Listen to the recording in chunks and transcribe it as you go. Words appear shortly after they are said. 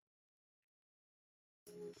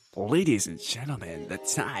Ladies and gentlemen, the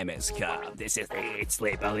time has come. This is the Eat,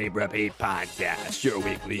 Sleep, Believe, Repeat podcast, your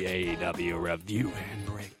weekly AEW review and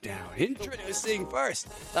breakdown. Introducing first,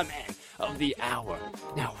 the man of the hour.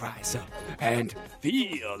 Now rise up and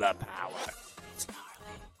feel the power. It's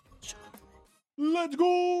Gnarly. Let's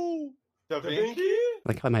go! Da Vinci?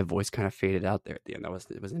 Like how my voice kind of faded out there at the end.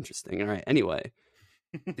 It was interesting. All right. Anyway,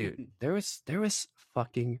 dude, there was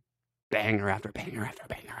fucking banger after banger after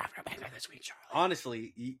banger after banger this week, Charlie.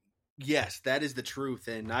 Honestly, yes, that is the truth,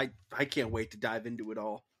 and I can't wait to dive into it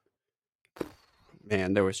all.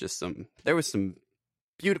 Man, there was some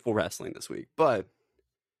beautiful wrestling this week. But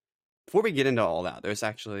before we get into all that, there's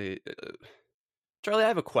actually Charlie, I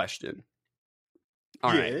have a question.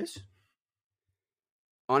 All right. Yes.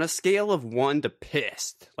 On a scale of 1 to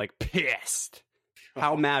pissed,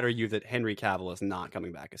 how mad are you that Henry Cavill is not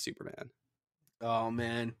coming back as Superman? Oh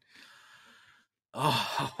man.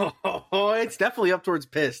 Oh, it's definitely up towards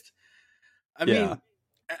pissed. I mean,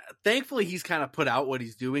 thankfully he's kind of put out what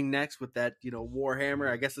he's doing next with that, Warhammer.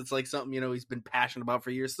 I guess it's like something, he's been passionate about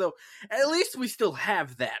for years. So at least we still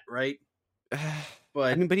have that, right?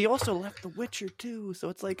 But I mean, but he also left The Witcher too, so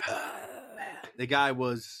it's like the guy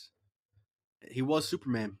was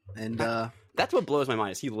Superman, and that's what blows my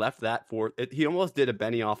mind. Is he left that for? He almost did a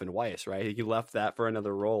Benioff and Weiss, right? He left that for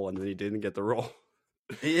another role, and then he didn't get the role.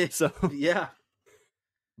 So yeah,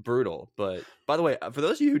 brutal. But by the way, for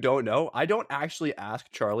those of you who don't know, I don't actually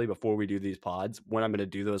ask Charlie before we do these pods when I'm going to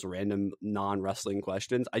do those random non-wrestling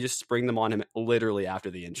questions. I just spring them on him literally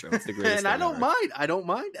after the intro. It's the greatest. And I don't ever. mind. I don't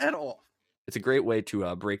mind at all. It's a great way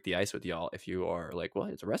to break the ice with y'all if you are like, well,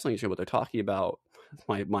 it's a wrestling show, but they're talking about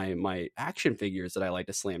my action figures that I like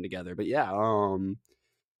to slam together. But yeah,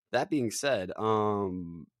 that being said,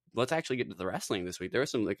 let's actually get to the wrestling this week. There was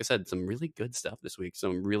some, like I said, some really good stuff this week.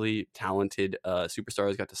 Some really talented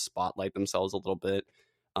superstars got to spotlight themselves a little bit,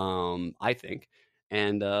 I think.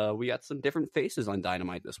 And we got some different faces on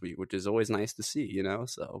Dynamite this week, which is always nice to see,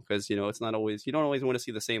 So, because, it's not always, you don't always want to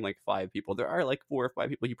see the same, 5 people. There are 4 or 5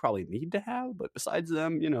 people you probably need to have, but besides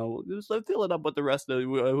them, just fill it up with the rest of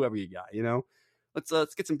whoever you got,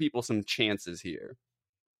 Let's get some people some chances here.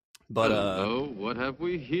 But what have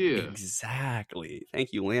we here? Exactly.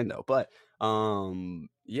 Thank you, Lando. But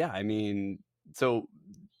yeah, I mean, so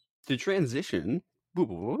to transition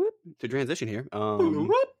here.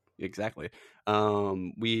 Exactly.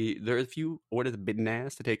 There's a few orders of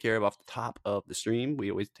business to take care of off the top of the stream.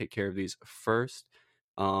 We always take care of these first.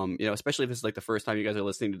 Especially if it's the first time you guys are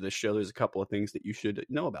listening to this show, there's a couple of things that you should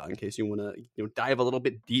know about in case you want to dive a little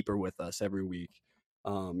bit deeper with us every week.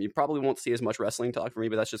 You probably won't see as much wrestling talk from me,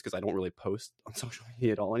 but that's just because I don't really post on social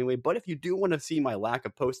media at all anyway. But if you do want to see my lack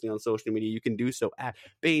of posting on social media, you can do so at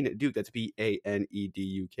Bane Duke. That's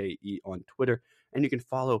BANEDUKE on Twitter. And you can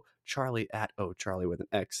follow Charlie at Charlie with an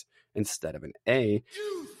X instead of an A.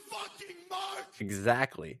 You fucking mark!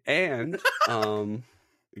 Exactly. And Thank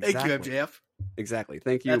you, MJF. Exactly.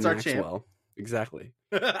 Thank you, That's our Maxwell. champ. Exactly.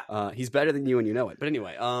 He's better than you and you know it. But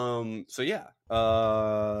anyway, so yeah,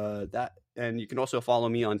 that, and you can also follow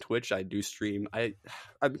me on Twitch. I do stream. I'm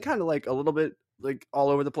kind of a little bit all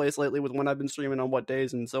over the place lately with when I've been streaming on what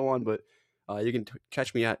days and so on. But you can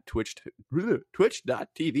catch me at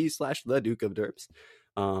twitch.tv/the Duke of Derps.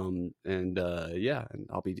 Yeah, and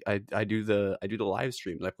I do the live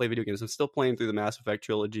streams. I play video games. I'm still playing through the Mass Effect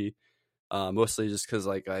trilogy. Mostly just because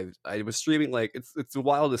I was streaming it's the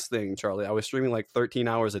wildest thing, Charlie. I was streaming 13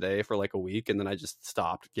 hours a day for a week, and then I just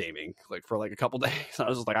stopped gaming for a couple days. I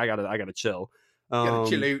was just I gotta chill. Gotta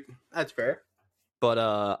chill out. That's fair. But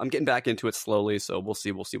I'm getting back into it slowly, so we'll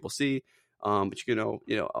see. But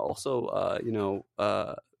also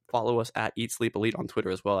follow us at Eat Sleep Elite on Twitter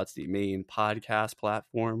as well. That's the main podcast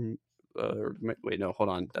platform. Wait, no, hold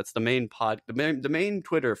on. That's the main the main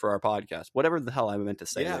Twitter for our podcast. Whatever the hell I meant to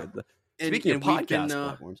say. Yeah. Speaking of podcast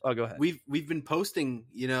platforms, go ahead. We've been posting,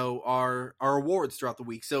 our awards throughout the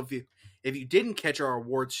week. So if you didn't catch our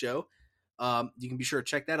awards show, you can be sure to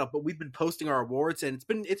check that out. But we've been posting our awards, and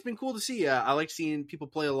it's been cool to see. I like seeing people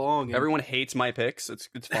play along. And everyone hates my picks. It's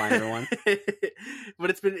fine, everyone.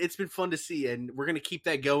 But it's been fun to see, and we're gonna keep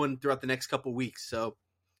that going throughout the next couple weeks. So.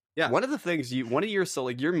 Yeah, one of the things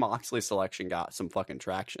your Moxley selection got some fucking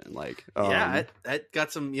traction. That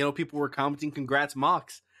got some. People were commenting, "Congrats,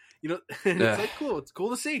 Mox." It's cool. It's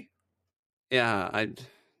cool to see. Yeah,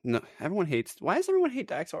 everyone hates. Why does everyone hate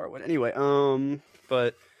Dax Harwood anyway?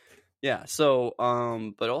 But yeah. So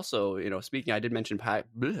but also speaking, I did mention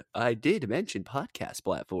podcast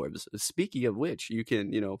platforms. Speaking of which, you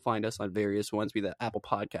can find us on various ones, be that Apple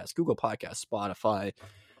Podcasts, Google Podcasts, Spotify.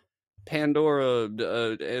 Pandora,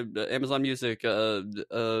 Amazon Music,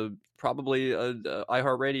 probably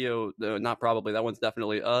iHeartRadio. Not probably, that one's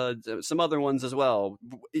definitely. Some other ones as well.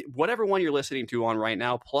 Whatever one you're listening to on right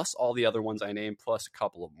now, plus all the other ones I named, plus a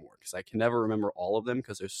couple of more, because I can never remember all of them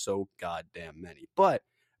because there's so goddamn many. But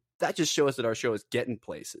that just shows that our show is getting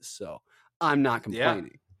places, so I'm not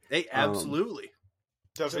complaining. Hey, absolutely.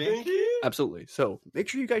 Absolutely. So make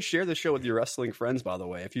sure you guys share the show with your wrestling friends, by the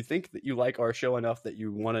way. If you think that you like our show enough that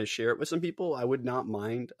you want to share it with some people, I would not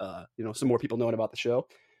mind, some more people knowing about the show,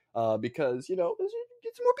 because, get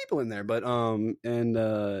some more people in there. But,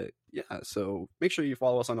 so make sure you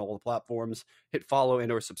follow us on all the platforms, hit follow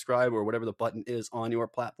and or subscribe or whatever the button is on your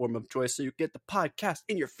platform of choice so you get the podcast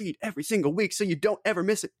in your feed every single week so you don't ever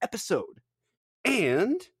miss an episode.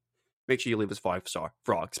 And make sure you leave us 5-star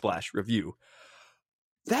Frog Splash review.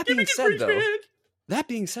 That being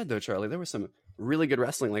said, though, Charlie, there was some really good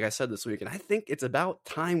wrestling, like I said, this week, and I think it's about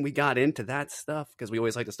time we got into that stuff because we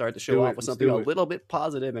always like to start the show off with something a little bit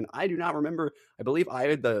positive. And I do not remember. I believe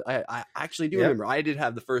I actually do remember. I did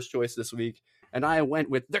have the first choice this week, and I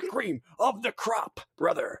went with the cream of the crop,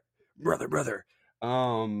 brother.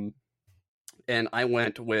 And I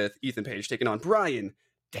went with Ethan Page taking on Bryan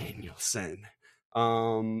Danielson.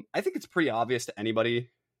 I think it's pretty obvious to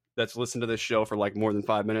anybody that's listened to this show for like more than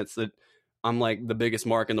 5 minutes that I'm like the biggest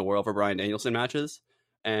mark in the world for Bryan Danielson matches,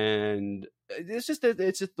 and it's just the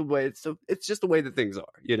way that things are.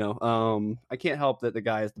 I can't help that the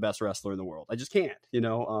guy is the best wrestler in the world. I just can't.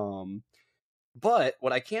 But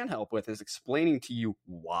what I can help with is explaining to you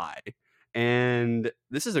why. And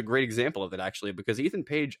this is a great example of it, actually, because Ethan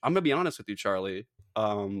Page, I'm gonna be honest with you, Charlie,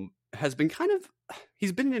 has been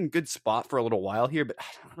he's been in a good spot for a little while here, but I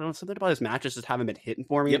don't know, something about his matches just haven't been hitting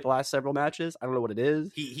for me at the last several matches. I don't know what it is.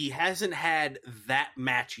 He hasn't had that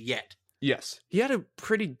match yet. Yes. He had a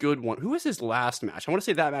pretty good one. Who was his last match? I want to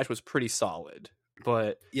say that match was pretty solid,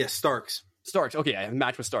 but... Yeah, Starks. Okay, yeah,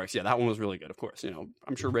 match with Starks. Yeah, that one was really good, of course.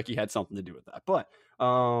 I'm sure Ricky had something to do with that, but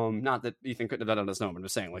not that Ethan couldn't have done it on his own. I'm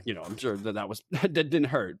just saying, I'm sure that didn't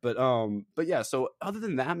hurt, but yeah. So other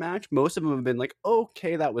than that match, most of them have been like,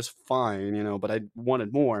 okay, that was fine, but I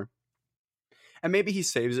wanted more. And maybe he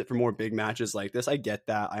saves it for more big matches like this. I get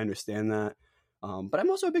that, I understand that, but I'm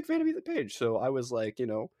also a big fan of Ethan Page, so I was like, I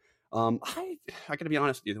gotta be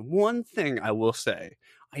honest with you. The one thing I will say,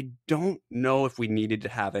 I don't know if we needed to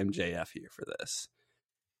have MJF here for this.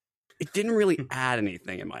 It didn't really add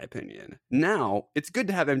anything, in my opinion. Now, it's good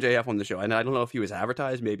to have MJF on the show, and I don't know if he was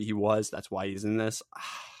advertised. Maybe he was. That's why he's in this.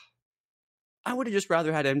 I would have just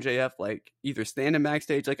rather had MJF, like, either standing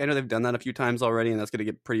backstage. Like, I know they've done that a few times already, and that's going to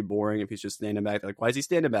get pretty boring if he's just standing back. Like, why is he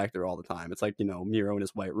standing back there all the time? It's like, Miro in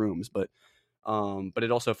his white rooms, but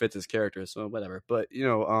it also fits his character, so whatever. But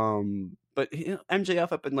MJF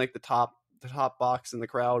up in like the top box in the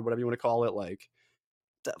crowd, whatever you want to call it, like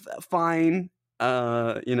fine.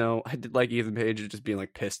 I did like Ethan Page just being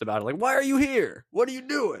like pissed about it, like, why are you here? What are you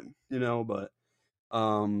doing?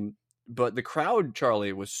 But the crowd,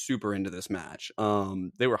 Charlie, was super into this match.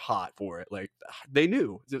 They were hot for it. Like, they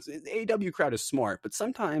knew the AEW crowd is smart, but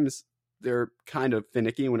sometimes they're kind of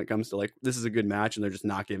finicky when it comes to like, this is a good match and they're just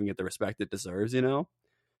not giving it the respect it deserves,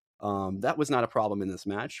 that was not a problem in this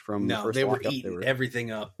match from the first they were eating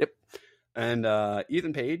everything up. Yep. And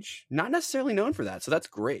Ethan Page, not necessarily known for that, so that's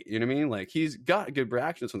great. You know what I mean? Like, he's got good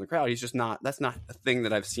reactions from the crowd. He's just that's not a thing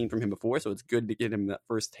that I've seen from him before, so it's good to get him that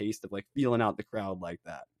first taste of like feeling out the crowd like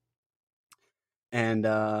that. And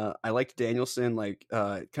I liked Danielson, like,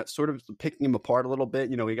 sort of picking him apart a little bit.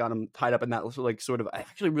 We got him tied up in that, like, sort of. I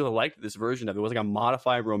actually really liked this version of it. It was like a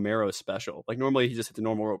modified Romero special. Like, normally he just hit the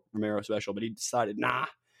normal Romero special, but he decided, nah,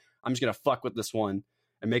 I'm just gonna fuck with this one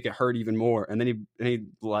and make it hurt even more. And then he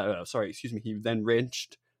then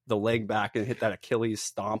wrenched the leg back and hit that Achilles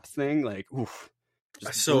stomp thing. Like, oof,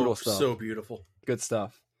 so beautiful, good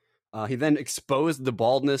stuff. He then exposed the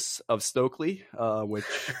baldness of Stokely, which,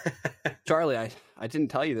 Charlie, I didn't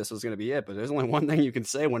tell you this was going to be it, but there's only one thing you can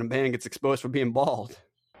say when a man gets exposed for being bald.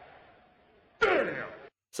 Damn!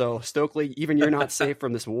 So, Stokely, even you're not safe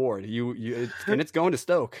from this award. And it's going to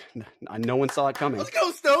Stoke. No one saw it coming. Let's go,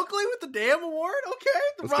 Stokely, with the damn award. Okay,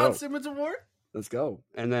 the Ron Simmons award. Let's go.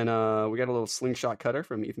 And then we got a little slingshot cutter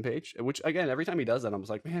from Ethan Page, which, again, every time he does that, I'm just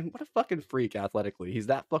like, man, what a fucking freak athletically. He's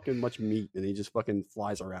that fucking much meat, and he just fucking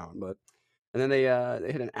flies around. And then they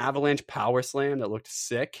hit an avalanche power slam that looked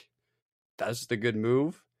sick. That was just a good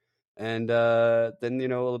move. And then,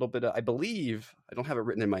 a little bit of, I believe, I don't have it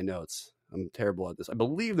written in my notes. I'm terrible at this. I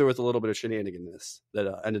believe there was a little bit of shenanigans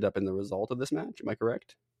that ended up in the result of this match. Am I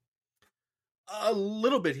correct? A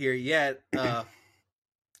little bit here, yeah.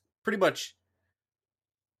 Pretty much.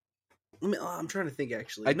 I'm trying to think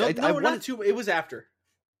actually. I not too. It was after.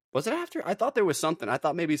 Was it after? I thought there was something. I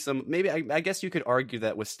thought maybe I guess you could argue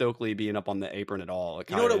that with Stokely being up on the apron at all.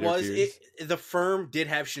 You know what it was? The Firm did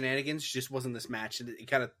have shenanigans, just wasn't this match. And it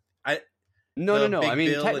kind of, No. I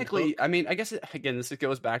mean, technically, I mean, I guess again, this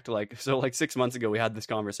goes back to like 6 months ago we had this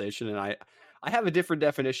conversation, and I have a different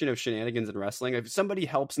definition of shenanigans in wrestling. If somebody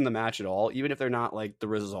helps in the match at all, even if they're not like the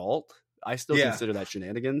result, I still consider that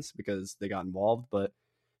shenanigans because they got involved. But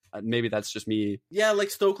maybe that's just me. Yeah,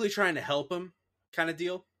 like Stokely trying to help him, kind of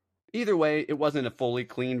deal. Either way, it wasn't a fully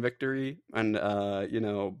clean victory, and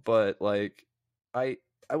but like I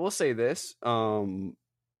will say this,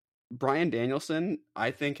 Bryan Danielson,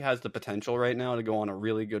 I think has the potential right now to go on a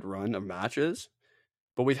really good run of matches,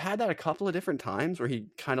 but we've had that a couple of different times where he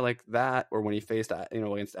kind of like that, or when he faced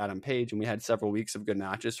against Adam Page, and we had several weeks of good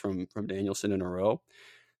matches from Danielson in a row,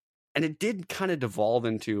 and it did kind of devolve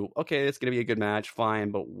into, okay, it's gonna be a good match,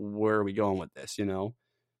 fine, but where are we going with this?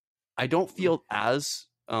 I don't feel as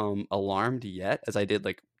alarmed yet as I did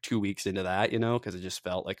like 2 weeks into that, because it just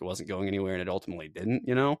felt like it wasn't going anywhere, and it ultimately didn't,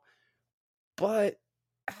 but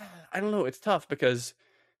I don't know, it's tough because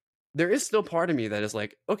there is still part of me that is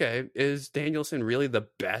like, okay, is Danielson really the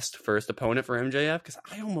best first opponent for MJF? Because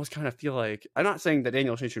I almost kind of feel like, I'm not saying that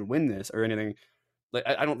Danielson should win this or anything, like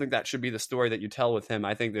I don't think that should be the story that you tell with him.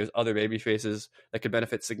 I think there's other baby faces that could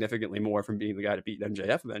benefit significantly more from being the guy to beat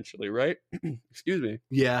MJF eventually, right? Excuse me.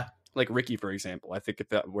 Yeah. Like Ricky, for example. I think if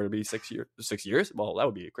that were to be 6 years, well, that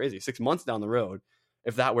would be crazy. 6 months down the road,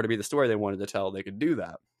 if that were to be the story they wanted to tell, they could do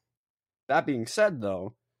that. That being said,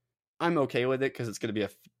 though, I'm okay with it because it's going to be a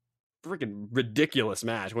freaking ridiculous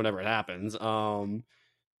match whenever it happens.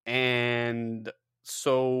 And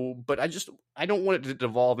so, but I don't want it to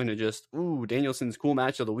devolve into just, ooh, Danielson's cool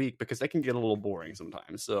match of the week, because that can get a little boring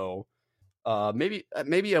sometimes. So maybe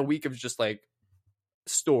a week of just like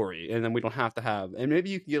story, and then we don't have to have, and maybe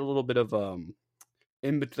you can get a little bit of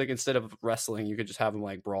like instead of wrestling, you could just have them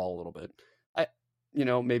like brawl a little bit.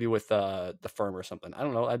 Maybe with the Firm or something. I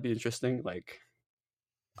don't know. That'd be interesting. Like,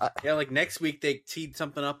 yeah, like next week they teed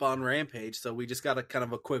something up on Rampage, so we just got a kind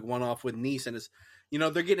of a quick one-off with Nice, and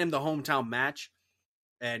they're getting him the hometown match.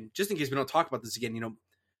 And just in case we don't talk about this again,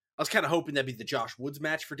 I was kind of hoping that'd be the Josh Woods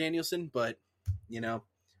match for Danielson, but it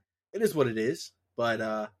is what it is.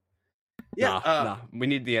 But yeah, we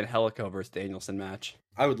need the Angelico versus Danielson match.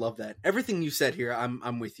 I would love that. Everything you said here,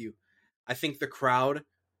 I'm with you. I think the crowd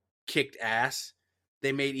kicked ass.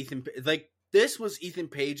 They made this was Ethan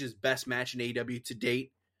Page's best match in AEW to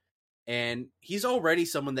date. And he's already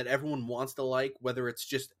someone that everyone wants to like, whether it's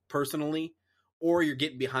just personally or you're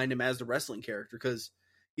getting behind him as the wrestling character, because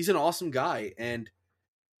he's an awesome guy. And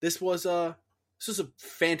this was a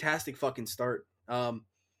fantastic fucking start.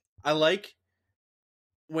 I like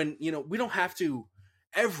when, we don't have to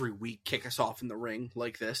every week kick us off in the ring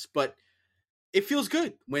like this, but it feels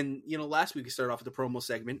good when, last week we started off with the promo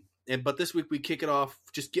segment, but this week we kick it off,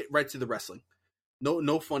 just get right to the wrestling.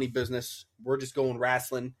 No funny business. We're just going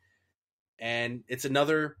wrestling. And it's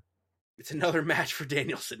another match for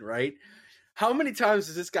Danielson, right? How many times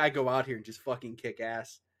does this guy go out here and just fucking kick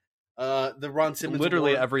ass? The Ron Simmons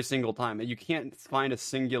literally every single time. You can't find a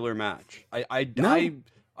singular match.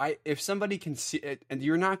 If somebody can see it, and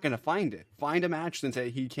you're not going to find it. Find a match since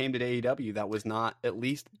he came to AEW that was not at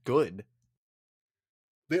least good.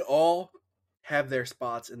 They all have their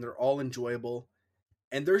spots, and they're all enjoyable.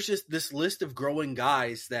 And there's just this list of growing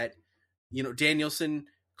guys that, Danielson,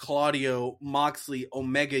 Claudio, Moxley,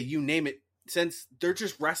 Omega, you name it, since they're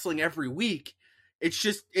just wrestling every week, it's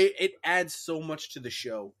just, it adds so much to the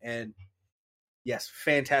show. And yes,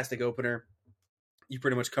 fantastic opener. You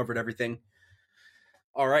pretty much covered everything.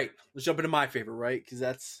 All right, let's jump into my favorite, right? Because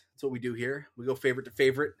that's what we do here. We go favorite to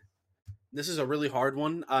favorite. This is a really hard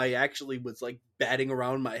one. I actually was like batting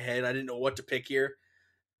around my head. I didn't know what to pick here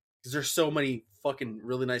because there's so many fucking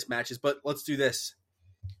really nice matches. But let's do this.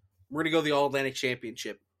 We're going to go the All-Atlantic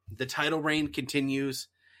Championship. The title reign continues,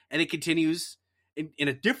 and it continues in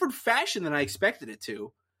a different fashion than I expected it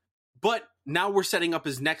to. But now we're setting up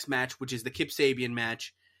his next match, which is the Kip Sabian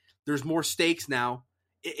match. There's more stakes now.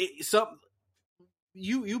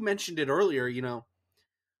 You mentioned it earlier,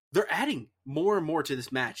 they're adding more and more to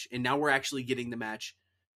this match, and now we're actually getting the match.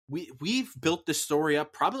 We've built this story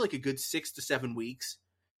up probably like a good 6 to 7 weeks.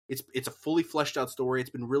 It's a fully fleshed out story. It's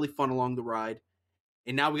been really fun along the ride.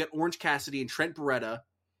 And now we got Orange Cassidy and Trent Beretta.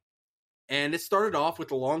 And it started off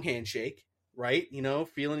with a long handshake, right?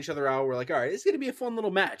 Feeling each other out. We're like, all right, it's going to be a fun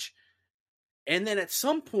little match. And then at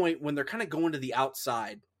some point when they're kind of going to the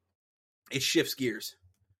outside, it shifts gears.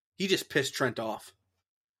 He just pissed Trent off.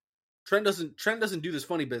 Trent doesn't do this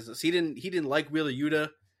funny business. He didn't like Wheeler Yuta.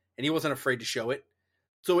 and he wasn't afraid to show it.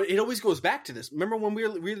 So it always goes back to this. Remember when we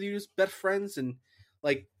really used best friends, and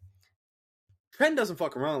like Trent doesn't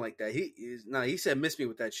fuck around like that. He said miss me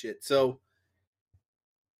with that shit. So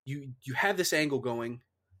you have this angle going.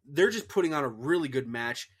 They're just putting on a really good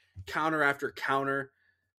match, counter after counter.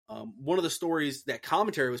 One of the stories that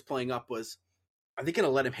commentary was playing up was, are they going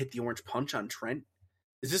to let him hit the orange punch on Trent?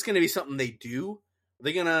 Is this going to be something they do? Are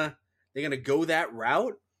they gonna go that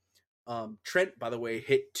route? Trent, by the way,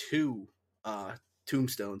 hit 2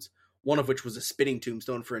 tombstones, one of which was a spinning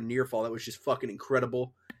tombstone for a near fall that was just fucking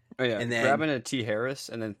incredible. Oh yeah, and then grabbing a T. Harris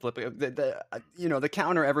and then flipping the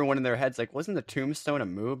counter. Everyone in their heads like, wasn't the tombstone a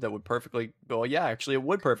move that would perfectly? Well, yeah, actually, it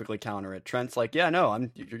would perfectly counter it. Trent's like, yeah, no,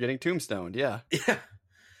 you're getting tombstoned, yeah.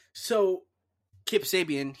 So Kip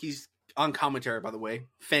Sabian, he's on commentary, by the way,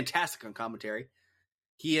 fantastic on commentary.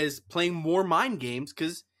 He is playing more mind games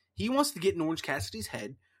because he wants to get in Orange Cassidy's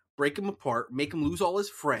head, break him apart, make him lose all his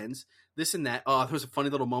friends, this and that. There was a funny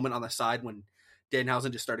little moment on the side when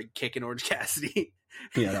Danhausen just started kicking Orange Cassidy.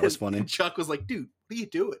 Yeah, that was funny. And Chuck was like, dude, what are you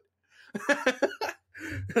doing?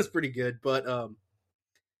 That's pretty good. But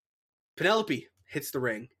Penelope hits the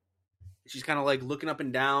ring. She's kind of like looking up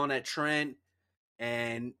and down at Trent.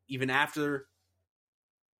 And even after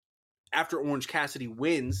Orange Cassidy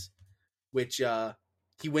wins, which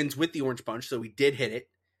he wins with the orange punch, so he did hit it.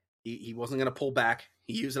 He wasn't going to pull back.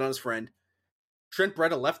 He used it on his friend. Trent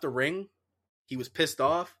Beretta left the ring. He was pissed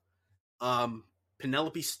off.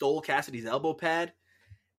 Penelope stole Cassidy's elbow pad.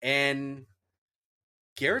 And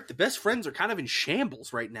Garrett, the best friends are kind of in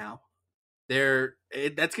shambles right now.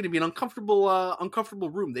 That's going to be an uncomfortable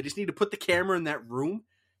room. They just need to put the camera in that room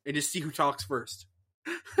and just see who talks first.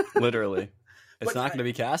 Literally. It's not going to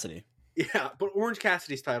be Cassidy. Yeah, but Orange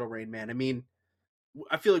Cassidy's title reign, man. I mean,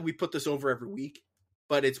 I feel like we put this over every week,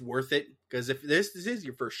 but it's worth it because if this is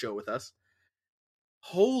your first show with us,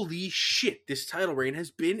 holy shit, this title reign has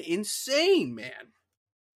been insane, man.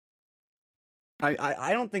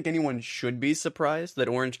 I don't think anyone should be surprised that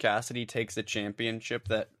Orange Cassidy takes a championship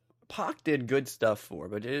that Pac did good stuff for,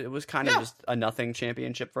 but it was kind of just a nothing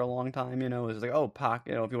championship for a long time. It was like, oh, Pac,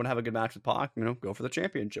 if you want to have a good match with Pac, go for the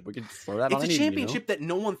championship. We could throw that on. It's a championship that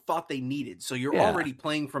no one thought they needed, so you're already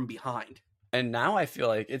playing from behind. And now I feel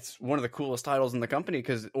like it's one of the coolest titles in the company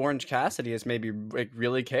because Orange Cassidy has made me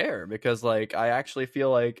really care because I actually feel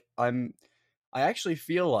like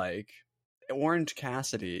Orange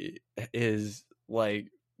Cassidy is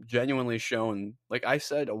genuinely shown. Like I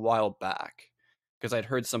said a while back, because I'd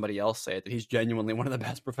heard somebody else say it, that he's genuinely one of the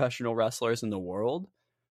best professional wrestlers in the world.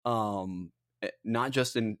 Not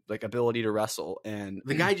just in ability to wrestle and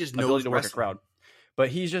the guy just knows to work a crowd, but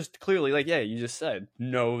he's just clearly you just said,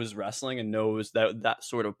 knows wrestling and knows that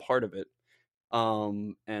sort of part of it.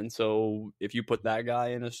 And so if you put that guy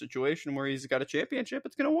in a situation where he's got a championship,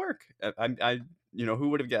 it's gonna work. Who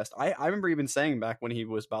would have guessed? I remember even saying back when he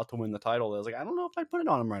was about to win the title, I was like, I don't know if I'd put it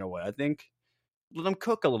on him right away. I think let him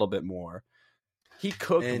cook a little bit more. He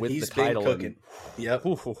cooked and with the title. Cooking. Yep.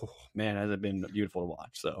 Man, has it been beautiful to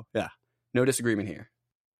watch. So yeah, no disagreement here.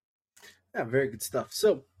 Yeah, very good stuff.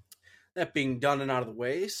 So that being done and out of the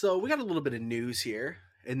way, so we got a little bit of news here,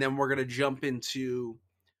 and then we're gonna jump into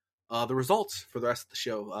the results for the rest of the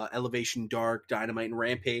show. Elevation, Dark, Dynamite, and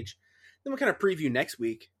Rampage. Then we'll kind of preview next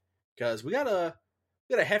week because we got a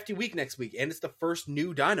hefty week next week, and it's the first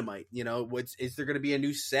new Dynamite. Is there going to be a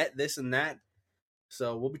new set, this and that?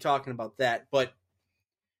 So we'll be talking about that. But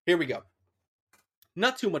here we go.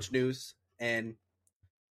 Not too much news, and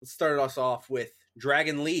let's start us off with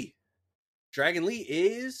Dragon Lee. Dragon Lee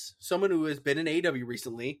is someone who has been in AEW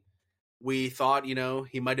recently. We thought,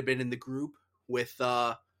 he might have been in the group with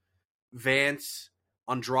Vance,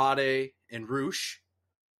 Andrade, and Rush.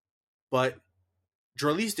 But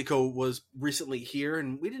Dralistico was recently here,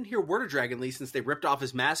 and we didn't hear word of Dragon Lee since they ripped off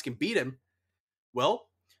his mask and beat him. Well,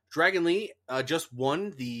 Dragon Lee just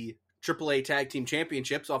won the AAA Tag Team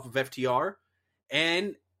Championships off of FTR,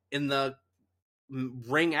 and in the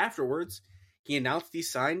ring afterwards, he announced he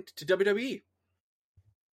signed to WWE.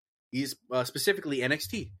 He's specifically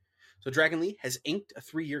NXT. So Dragon Lee has inked a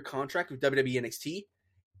 3-year contract with WWE NXT,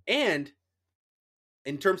 and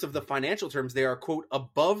in terms of the financial terms, they are, quote,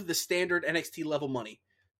 above the standard NXT level money.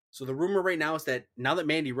 So the rumor right now is that now that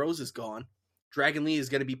Mandy Rose is gone, Dragon Lee is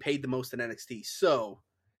going to be paid the most in NXT. So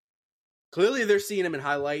clearly they're seeing him in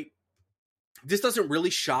highlight. This doesn't really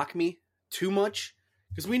shock me too much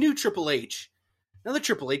because we knew Triple H. Now that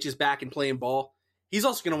Triple H is back and playing ball, he's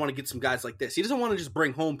also going to want to get some guys like this. He doesn't want to just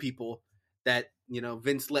bring home people that,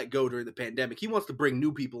 Vince let go during the pandemic. He wants to bring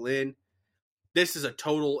new people in. This is a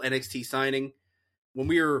total NXT signing. When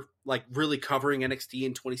we were really covering NXT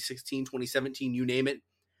in 2016, 2017, you name it,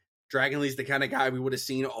 Dragon Lee's the kind of guy we would have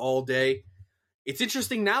seen all day. It's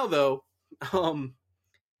interesting now, though.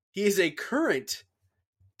 He is a current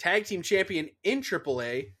tag team champion in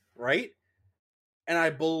AAA, right? And I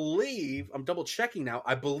believe, I'm double checking now,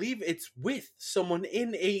 I believe it's with someone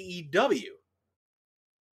in AEW.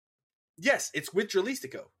 Yes, it's with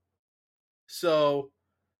Dralistico. So,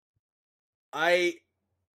 I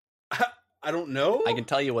don't know. I can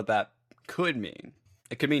tell you what that could mean.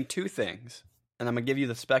 It could mean two things. And I'm going to give you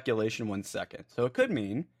the speculation 1 second. So it could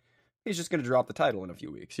mean he's just going to drop the title in a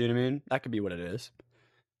few weeks. You know what I mean? That could be what it is.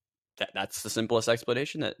 That's the simplest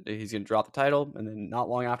explanation, that he's going to drop the title, and then not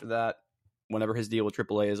long after that, whenever his deal with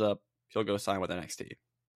AAA is up, he'll go sign with NXT.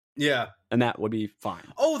 Yeah. And that would be fine.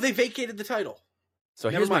 Oh, they vacated the title. So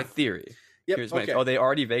here's my theory. Yep, Oh, they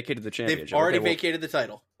already vacated the championship. They've already vacated the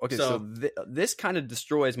title. Okay, so this kind of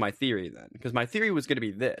destroys my theory then, because my theory was going to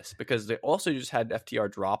be this, because they also just had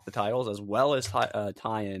FTR drop the titles as well as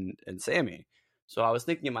Ty and Sammy. So I was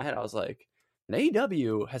thinking in my head, I was like,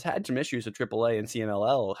 AEW has had some issues with AAA and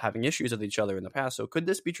CMLL having issues with each other in the past. So could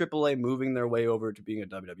this be AAA moving their way over to being a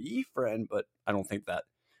WWE friend? But I don't think that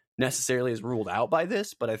necessarily is ruled out by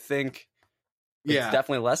this. But I think it's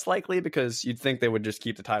definitely less likely, because you'd think they would just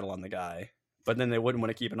keep the title on the guy, but then they wouldn't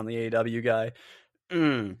want to keep it on the AEW guy.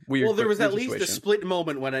 Weird. Well, there was at least situation. a split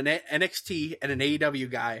moment when an NXT and an AEW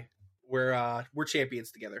guy were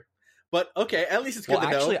champions together. But okay, at least it's good to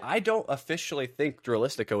know. Actually, I don't officially think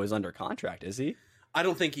Dralistico is under contract, is he? I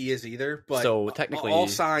don't think he is either. But so technically, all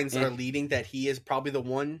signs are leading that he is probably the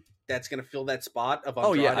one that's going to fill that spot of Andrade.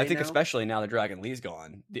 Oh yeah, I think especially now that Dragon Lee's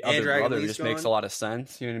gone, the other brother just makes a lot of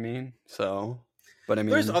sense. You know what I mean? So, but I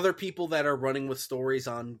mean, there's other people that are running with stories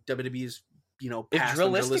on WWE's. If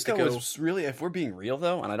Dralistico was really, if we're being real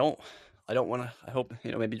though, and I don't want to. I hope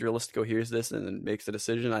maybe Dralistico hears this and then makes a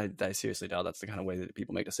decision. I seriously doubt that's the kind of way that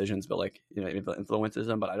people make decisions. But like it influences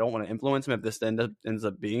them. But I don't want to influence him if this ends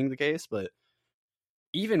up being the case. But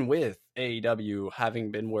even with AEW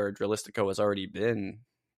having been where Dralistico has already been,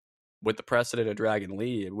 with the precedent of Dragon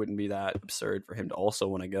Lee, it wouldn't be that absurd for him to also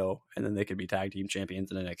want to go, and then they could be tag team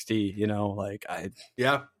champions in NXT.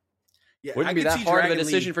 Wouldn't be that hard of a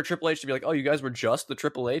decision for Triple H to be like, "Oh, you guys were just the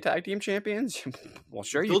AAA tag team champions." Well,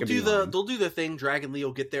 sure, they'll do the thing. Dragon Lee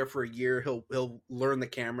will get there for a year. He'll learn the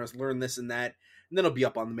cameras, learn this and that, and then he'll be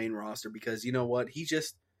up on the main roster, because you know what? He's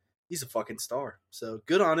a fucking star. So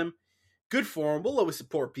good on him. Good for him. We'll always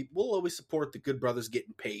support people. We'll always support the good brothers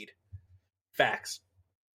getting paid. Facts.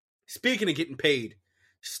 Speaking of getting paid,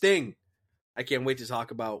 Sting. I can't wait to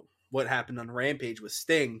talk about what happened on Rampage with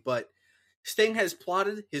Sting, but Sting has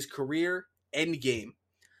plotted his career endgame.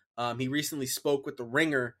 He recently spoke with The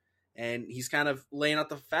Ringer, and he's kind of laying out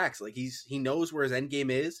the facts. Like he knows where his endgame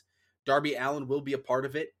is. Darby Allin will be a part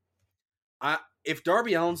of it. If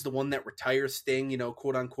Darby Allin's the one that retires Sting,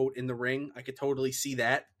 quote unquote, in the ring, I could totally see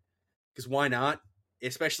that. Because why not?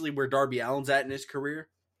 Especially where Darby Allin's at in his career.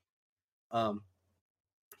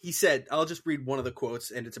 He said, I'll just read one of the quotes,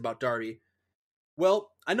 and it's about Darby. "Well,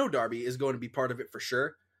 I know Darby is going to be part of it for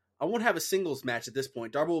sure. I won't have a singles match at this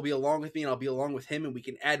point. Darby will be along with me, and I'll be along with him, and we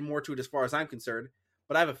can add more to it as far as I'm concerned.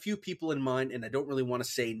 But I have a few people in mind, and I don't really want to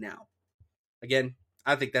say now." Again,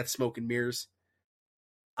 I think that's smoke and mirrors.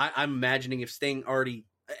 I'm imagining if Sting already...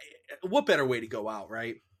 What better way to go out,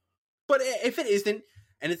 right? But if it isn't,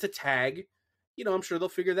 and it's a tag, I'm sure they'll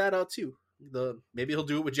figure that out too. Maybe he'll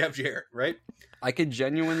do it with Jeff Jarrett, right? I could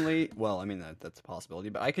genuinely... Well, I mean, that's a possibility,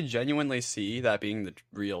 but I could genuinely see that being the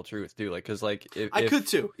real truth too. I could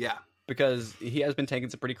too, yeah. Because he has been taking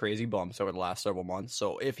some pretty crazy bumps over the last several months.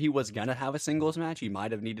 So if he was going to have a singles match, he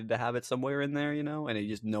might have needed to have it somewhere in there,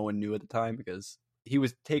 and no one knew at the time, because he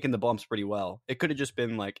was taking the bumps pretty well. It could have just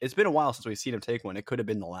been it's been a while since we've seen him take one. It could have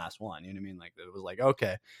been the last one. You know what I mean? It was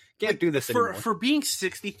okay, can't do this anymore. For being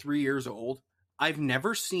 63 years old, I've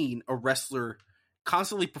never seen a wrestler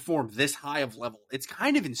constantly perform this high of level. It's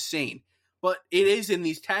kind of insane, but it is in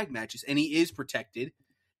these tag matches, and he is protected.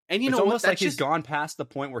 And it's almost like he's gone past the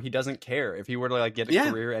point where he doesn't care if he were to get a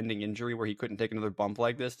career-ending injury where he couldn't take another bump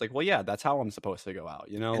like this. Well, yeah, that's how I'm supposed to go out,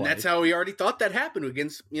 And that's how he already thought that happened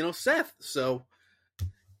against Seth. So,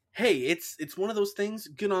 hey, it's one of those things.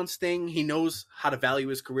 Good on Sting. He knows how to value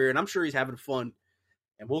his career, and I'm sure he's having fun.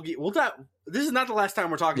 And this is not the last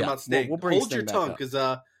time we're talking about Sting. We'll bring Hold Sting your tongue, because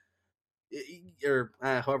or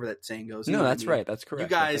however that saying goes. No, that's right. That's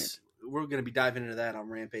correct. You guys, we're going to be diving into that on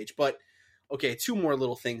Rampage. But, okay, two more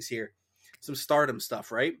little things here. Some Stardom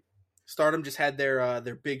stuff, right? Stardom just had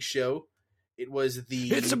their big show.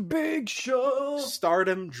 It's a big show!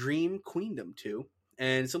 Stardom Dream Queendom 2.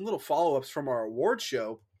 And some little follow-ups from our award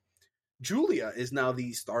show. Julia is now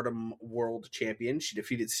the Stardom World Champion. She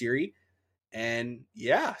defeated Siri. And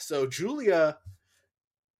yeah, so Julia,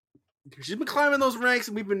 she's been climbing those ranks,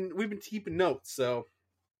 and we've been keeping notes. So,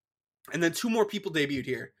 and then 2 more people debuted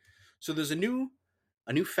here. So there's a new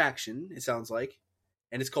faction, it sounds like,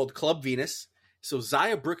 and it's called Club Venus. So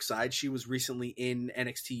Zaya Brookside, she was recently in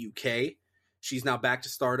NXT UK. She's now back to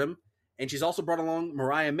Stardom, and she's also brought along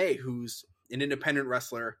Mariah May, who's an independent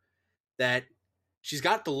wrestler that she's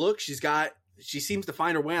got the look. She seems to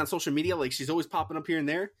find her way on social media. Like, she's always popping up here and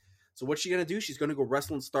there. So what's she going to do? She's going to go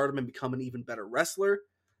wrestle in Stardom and become an even better wrestler.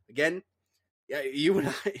 Again, yeah, you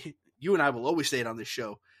and I will always say it on this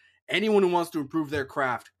show. Anyone who wants to improve their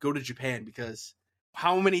craft, go to Japan, because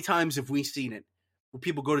how many times have we seen it where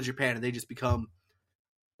people go to Japan and they just become,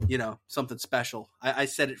 something special? I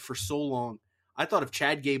said it for so long. I thought if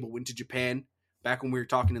Chad Gable went to Japan back when we were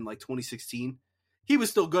talking in like 2016, he was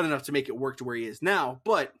still good enough to make it work to where he is now,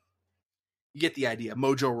 but you get the idea.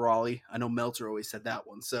 Mojo Rawley. I know Meltzer always said that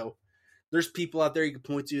one. So there's people out there you can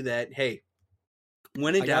point to that, hey,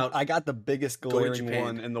 when in doubt, I got the biggest glaring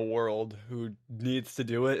one in the world who needs to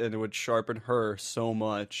do it, and it would sharpen her so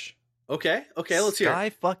much. Okay, let's hear it. Sky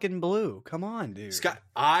fucking Blue. Come on, dude.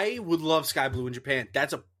 I would love Sky Blue in Japan.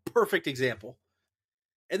 That's a perfect example.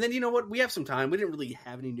 And then, you know what? We have some time. We didn't really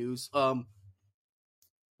have any news.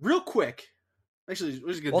 Real quick. Actually,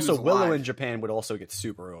 we're just gonna also, do this Willow live. in Japan would also get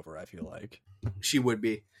super over, I feel like. She would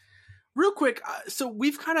be. Real quick, so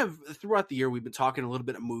we've kind of, throughout the year, we've been talking a little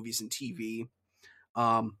bit of movies and TV.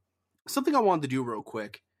 Something I wanted to do real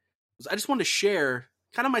quick was I just wanted to share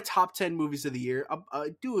kind of my top 10 movies of the year. I'll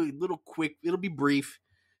do a little quick, it'll be brief,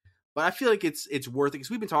 but I feel like it's worth it because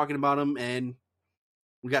we've been talking about them and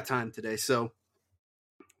we got time today. So,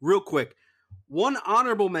 real quick, one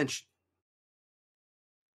honorable mention.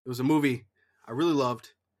 It was a movie I really loved.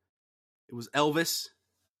 It was Elvis.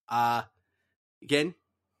 Again,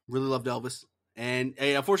 really loved Elvis. And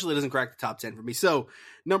unfortunately, it doesn't crack the top 10 for me. So,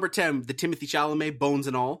 number 10, the Timothée Chalamet, Bones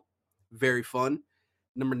and All. Very fun.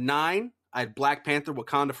 Number 9, I had Black Panther,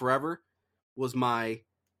 Wakanda Forever. Was my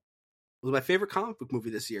favorite comic book movie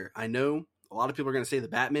this year. I know a lot of people are going to say the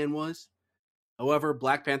Batman was. However,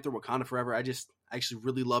 Black Panther, Wakanda Forever, I actually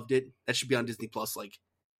really loved it. That should be on Disney Plus like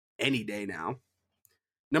any day now.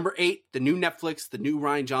 Number 8, the new Netflix, the new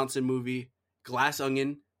Rian Johnson movie, Glass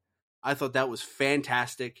Onion. I thought that was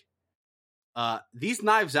fantastic. These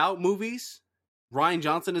Knives Out movies, Rian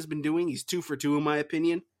Johnson has been doing. He's 2 for 2 in my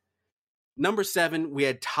opinion. Number 7, we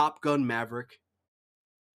had Top Gun Maverick.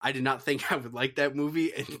 I did not think I would like that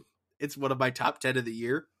movie, and it's one of my top 10 of the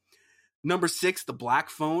year. Number 6, The Black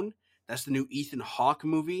Phone. That's the new Ethan Hawke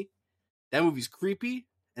movie. That movie's creepy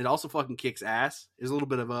and also fucking kicks ass. There's a little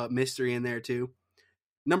bit of a mystery in there too.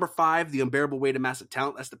 Number 5, The Unbearable Weight of Massive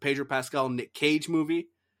Talent. That's the Pedro Pascal Nick Cage movie.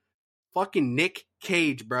 Fucking Nick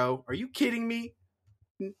Cage, bro. Are you kidding me?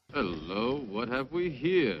 Hello, what have we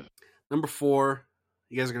here? Number 4,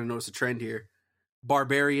 you guys are going to notice a trend here.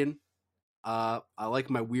 Barbarian. I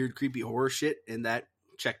like my weird, creepy horror shit, and that,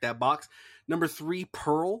 check that box. Number 3,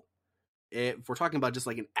 Pearl. If we're talking about just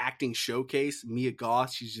like an acting showcase, Mia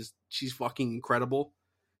Goth, she's fucking incredible.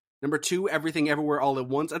 Number 2, Everything Everywhere All at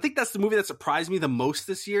Once. I think that's the movie that surprised me the most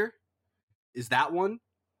this year, is that one.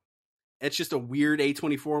 It's just a weird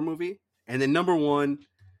A24 movie. And then number 1,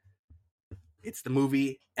 it's the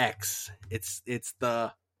movie X. It's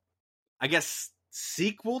the, I guess,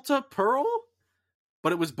 sequel to Pearl,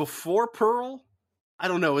 but it was before Pearl. I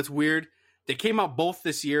don't know. It's weird. They came out both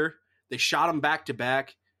this year. They shot them back to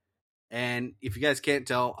back. And if you guys can't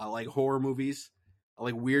tell, I like horror movies. I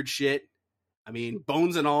like weird shit. I mean,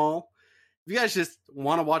 Bones and All. If you guys just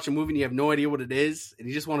want to watch a movie and you have no idea what it is, and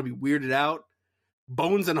you just want to be weirded out,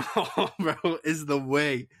 Bones and All, bro, is the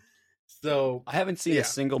way. So I haven't seen a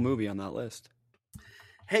single movie on that list.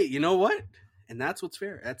 Hey, you know what? And that's what's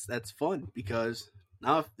fair. That's fun, because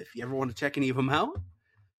now if you ever want to check any of them out,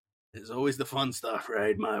 there's always the fun stuff,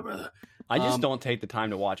 right, my brother? I just don't take the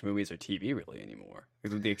time to watch movies or TV really anymore,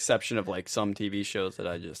 with the exception of like some TV shows that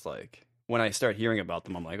I just like. When I start hearing about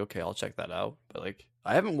them, I'm like, okay, I'll check that out. But like,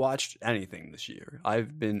 I haven't watched anything this year.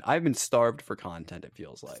 I've been starved for content. It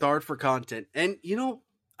feels like starved for content. And you know,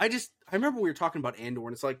 I remember we were talking about Andor,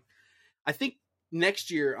 and it's like, I think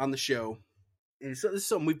next year on the show, and so this is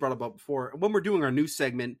something we brought up before when we're doing our news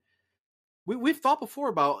segment. We've thought before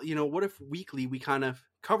about, you know, what if weekly we kind of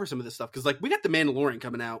cover some of this stuff, because like we got The Mandalorian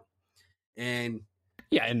coming out, and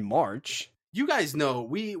yeah, in March. You guys know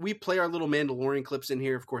we play our little Mandalorian clips in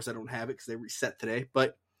here. Of course, I don't have it because they reset today.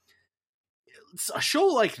 But a show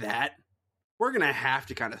like that, we're gonna have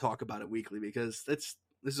to kind of talk about it weekly, because this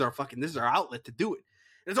is our outlet to do it.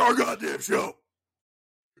 It's our goddamn show.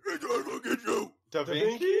 It's our fucking show. Da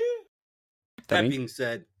Vinci? That being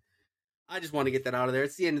said, I just want to get that out of there.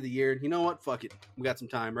 It's the end of the year. You know what? Fuck it. We got some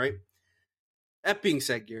time, right? That being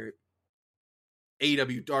said, Garrett,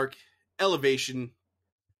 AEW Dark Elevation,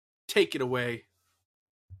 take it away.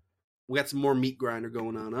 We got some more meat grinder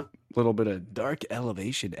going on, huh? A little bit of Dark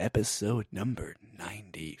Elevation episode number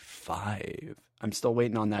 95. I'm still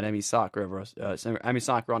waiting on that Emmy Sakura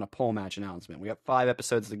on a pole match announcement. We got 5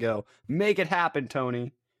 episodes to go. Make it happen,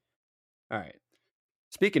 Tony. All right.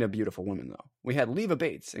 Speaking of beautiful women, though, we had Leva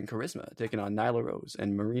Bates and Charisma taking on Nyla Rose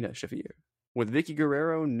and Marina Shafir. With Vicky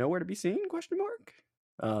Guerrero nowhere to be seen? ?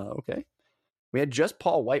 Okay. We had just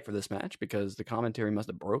Paul White for this match because the commentary must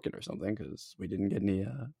have broken or something because we didn't get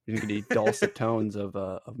any dulcet tones of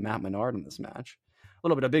Matt Menard in this match. A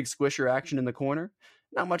little bit of big squisher action in the corner.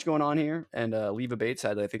 Not much going on here. And Leva Bates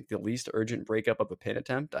had, I think, the least urgent breakup of a pin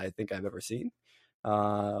attempt I think I've ever seen.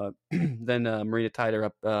 Then Marina tied her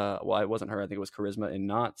up. Well, it wasn't her. I think it was Charisma in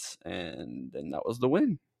knots. And then that was the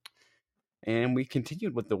win. And we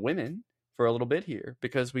continued with the women for a little bit here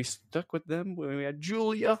because we stuck with them when we had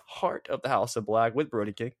Julia Hart of the House of Black with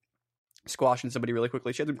Brody King squashing somebody really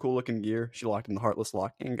quickly. She had some cool looking gear. She locked in the Heartless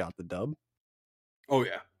Lock and got the dub. Oh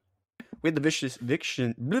yeah. We had the Vicious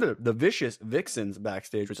Vixens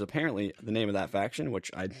backstage, which is apparently the name of that faction, which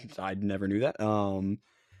I never knew that.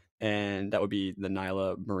 And that would be the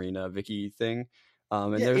Nyla, Marina, Vicky thing.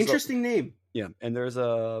 And yeah, there's interesting name. Yeah, and there's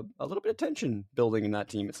a little bit of tension building in that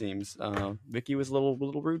team. It seems Vicky was a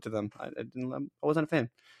little rude to them. I wasn't a fan.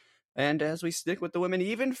 And as we stick with the women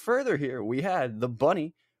even further here, we had the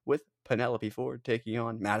Bunny with Penelope Ford taking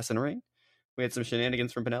on Madison Rayne. We had some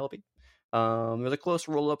shenanigans from Penelope. There was a close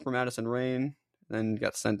roll up for Madison Rayne, then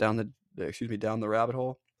got sent down the rabbit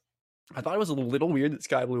hole. I thought it was a little weird that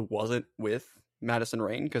Sky Blue wasn't with Madison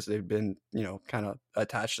Rayne because they've been, kind of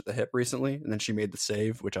attached at the hip recently, and then she made the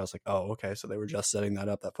save, which I was like, oh, okay, so they were just setting that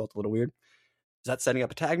up. That felt a little weird. Is that setting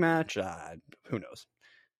up a tag match? Who knows?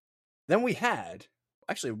 Then we had,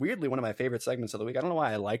 actually, weirdly, one of my favorite segments of the week. I don't know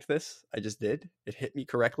why I liked this. I just did. It hit me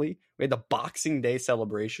correctly. We had the Boxing Day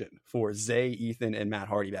celebration for Zay, Ethan, and Matt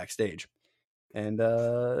Hardy backstage. And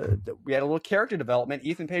we had a little character development.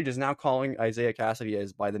 Ethan Page is now calling Isaiah Cassidy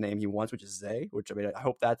by the name he wants, which is Zay, which, I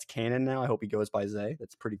hope that's canon now. I hope he goes by Zay.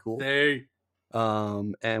 That's pretty cool. Zay.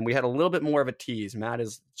 And we had a little bit more of a tease. Matt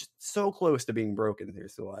is just so close to being broken here.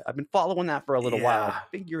 So I've been following that for a little while. I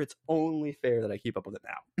figure it's only fair that I keep up with it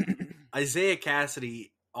now. Isaiah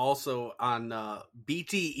Cassidy also on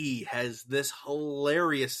BTE has this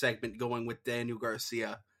hilarious segment going with Daniel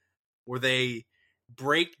Garcia where they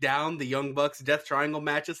break down the Young Bucks Death Triangle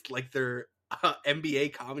matches like they're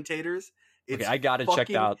NBA commentators. Okay, I gotta check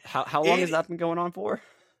out. How long has that been going on for?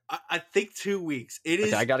 I think 2 weeks. It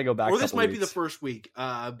is. I gotta go back. Or this might be the first week.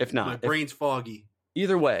 If not, my brain's foggy.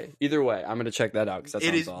 Either way, I'm gonna check that out because that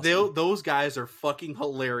sounds awesome. Those guys are fucking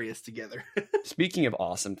hilarious together. Speaking of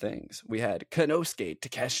awesome things, we had Konosuke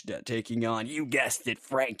Takeshita taking on, you guessed it,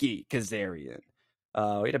 Frankie Kazarian.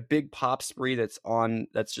 We had a big pop spree that's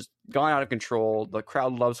just gone out of control. The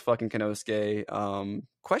crowd loves fucking Konosuke.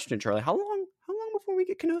 Question, Charlie, how long before we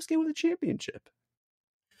get Konosuke with a championship?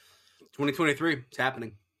 2023, it's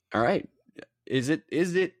happening. All right, is it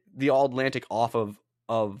the All Atlantic off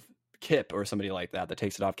of Kip or somebody like that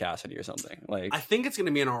takes it off Cassidy or something? Like, I think it's going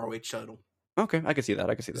to be an ROH title. Okay, I can see that.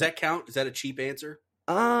 Does that count? Is that a cheap answer?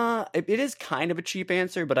 It is kind of a cheap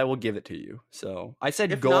answer, but I will give it to you. So I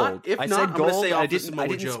said gold. I said gold. I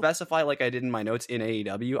didn't specify like I did in my notes in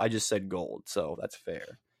AEW. I just said gold, so that's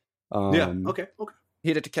fair. Yeah. Okay. He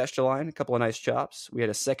hit a Takeshita line, a couple of nice chops. We had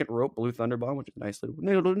a second rope Blue Thunder Bomb, which is a nice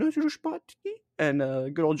little spot, and a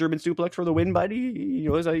good old German suplex for the win, buddy.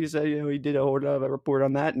 As I said, he did a report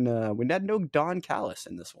on that, and we had no Don Callis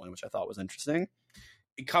in this one, which I thought was interesting.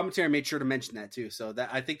 Commentary made sure to mention that too, so that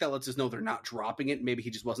I think that lets us know they're not dropping it. Maybe he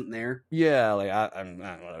just wasn't there. Yeah,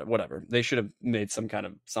 like whatever. They should have made some kind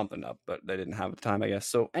of something up, but they didn't have the time, I guess.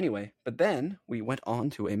 So anyway, but then we went on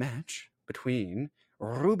to a match between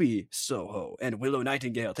Ruby Soho and Willow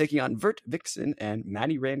Nightingale taking on Vert Vixen and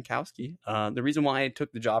Maddie Rankowski. The reason why I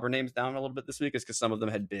took the jobber names down a little bit this week is because some of them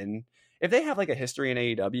had been, if they have like a history in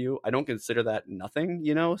AEW, I don't consider that nothing,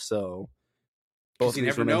 so. Because you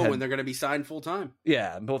never know when they're going to be signed full time.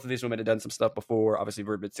 Yeah, both of these women had done some stuff before. Obviously,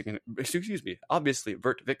 Vert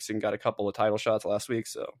Vixen got a couple of title shots last week.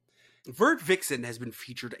 So, Vert Vixen has been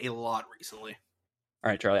featured a lot recently.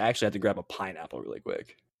 All right, Charlie, I actually had to grab a pineapple really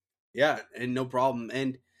quick. Yeah, and no problem.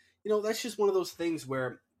 And that's just one of those things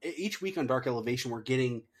where each week on Dark Elevation, we're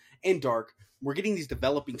getting these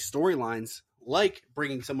developing storylines, like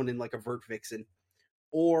bringing someone in like a Vert Vixen,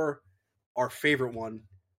 or our favorite one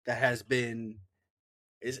that has been.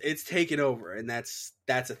 It's taken over, and that's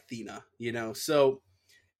Athena, So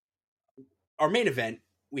our main event,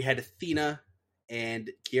 we had Athena and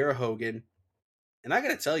Kiera Hogan. And I got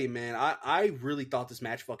to tell you, man, I really thought this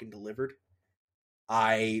match fucking delivered.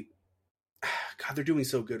 God, they're doing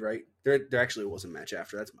so good, right? There actually wasn't a match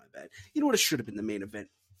after. That's my bad. You know what? It should have been the main event.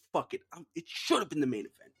 Fuck it. It should have been the main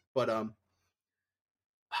event. But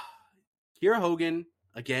Kiera Hogan,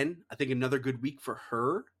 again, I think another good week for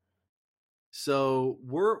her. So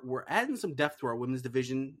we're adding some depth to our women's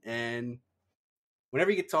division, and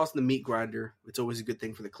whenever you get tossed in the meat grinder, it's always a good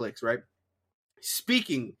thing for the clicks, right?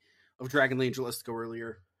 Speaking of Dragon Lee and Jalisco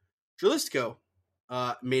earlier, Jalisco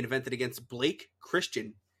main evented against Blake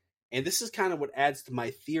Christian. And this is kind of what adds to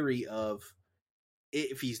my theory of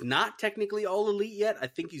if he's not technically all elite yet, I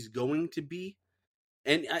think he's going to be.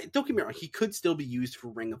 And don't get me wrong, he could still be used for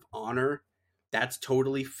Ring of Honor. That's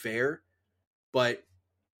totally fair. But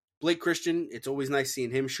Blake Christian, it's always nice seeing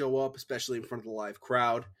him show up, especially in front of the live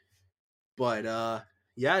crowd. But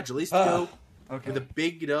yeah, Jalisco with a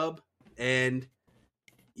big dub. And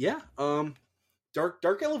yeah,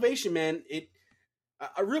 Dark Elevation, man.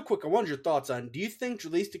 Real quick, I wanted your thoughts on. Do you think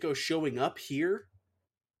Jalisco showing up here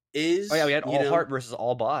is? Oh yeah, we had All Heart versus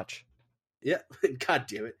All Botch. Yeah, God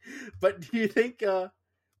damn it! But do you think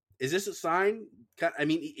is this a sign? I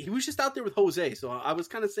mean, he was just out there with Jose, so I was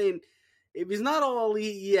kind of saying if he's not all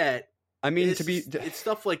elite yet. I mean, it's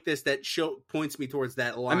stuff like this that points me towards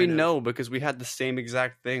that line. I mean, no, because we had the same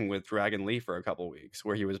exact thing with Dragon Lee for a couple weeks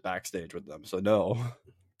where he was backstage with them. So no,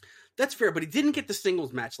 that's fair, but he didn't get the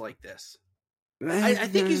singles match like this. I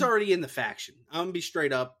think he's already in the faction. I'm gonna be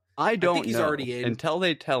straight up. I don't think he's know. Already in. Until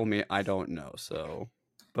they tell me. I don't know. So,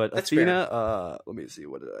 but That's Athena, fair. Let me see.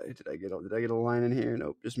 What did I get? Did I get a line in here?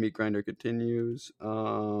 Nope. Just meat grinder continues. Yeah,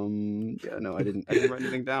 no, I didn't write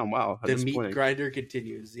anything down. Wow, the meat grinder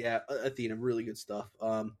continues. Yeah, Athena, really good stuff.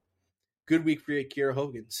 Good week for Kiera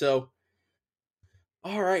Hogan. So,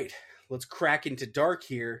 all right, let's crack into Dark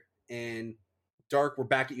here. And Dark, we're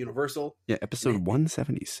back at Universal. Yeah, episode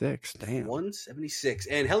 176. Damn. 176.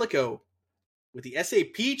 And Helico with the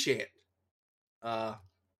SAP chant.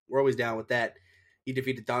 We're always down with that. He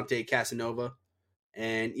defeated Dante Casanova.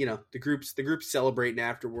 And, you know, the group's celebrating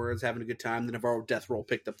afterwards, having a good time. The Navarro Death Roll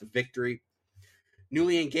picked up the victory.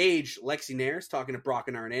 Newly engaged Lexi Nares talking to Brock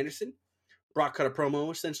and Arn Anderson. Brock cut a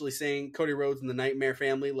promo essentially saying Cody Rhodes and the Nightmare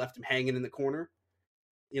family left him hanging in the corner.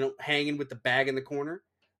 You know, hanging with the bag in the corner.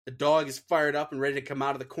 The dog is fired up and ready to come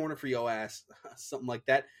out of the corner for your ass. Something like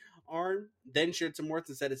that. Arn then shared some words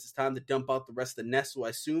and said it's his time to dump out the rest of the nest, so I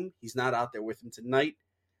assume he's not out there with him tonight.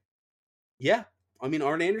 Yeah, I mean,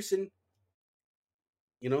 Arn Anderson,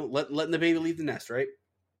 you know, letting the baby leave the nest, right?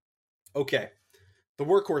 Okay. The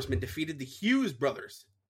Workhorsemen defeated the Hughes brothers.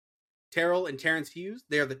 Terrell and Terrence Hughes.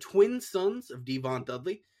 They are the twin sons of Devon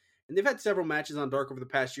Dudley. And they've had several matches on Dark over the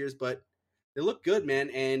past years, but they look good, man.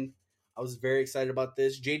 And I was very excited about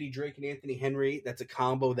this. JD Drake and Anthony Henry, that's a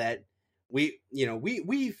combo that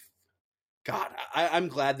I'm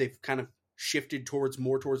glad they've kind of shifted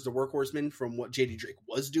more towards the Workhorsemen from what JD Drake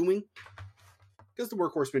was doing. Because the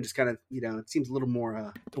Workhorsemen just kind of, you know, it seems a little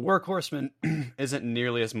more... The Workhorsemen isn't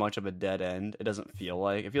nearly as much of a dead end. It doesn't feel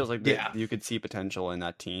like. It feels like you could see potential in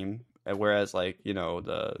that team. Whereas, like, you know,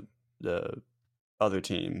 the other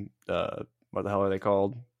team, what the hell are they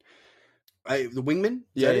called? The Wingmen?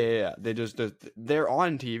 Yeah. They're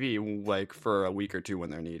on TV like for a week or two when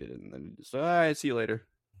they're needed, and then just all right, see you later.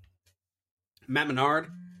 Matt Menard,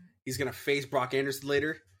 he's gonna face Brock Anderson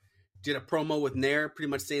later. Did a promo with Nair, pretty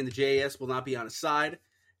much saying the JAS will not be on his side,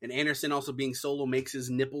 and Anderson also being solo makes his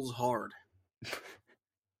nipples hard.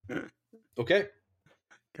 Okay.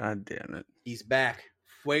 God damn it. He's back.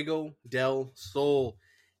 Fuego del Sol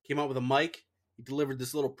came out with a mic. He delivered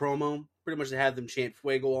this little promo, pretty much to have them chant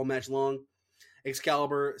Fuego all match long.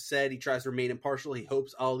 Excalibur said he tries to remain impartial. He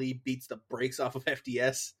hopes Ali beats the brakes off of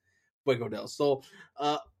FDS. Fuego del Sol.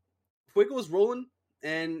 Fuego is rolling,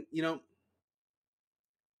 and, you know,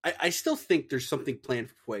 I still think there's something planned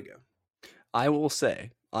for Fuego. I will say,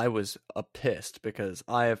 I was pissed because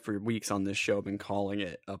I have for weeks on this show been calling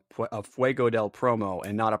it a Fuego del promo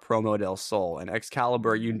and not a promo del Sol. And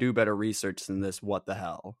Excalibur, you do better research than this. What the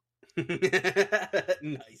hell?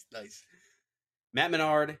 Nice. Matt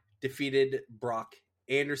Menard defeated Brock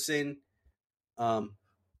Anderson.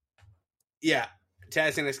 Yeah,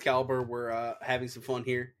 Taz and Excalibur were having some fun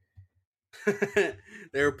here.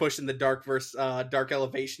 They were pushing the Dark versus Dark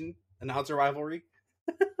Elevation announcer rivalry.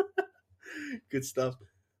 Good stuff.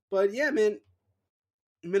 But yeah, man,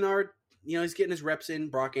 Menard, you know, he's getting his reps in.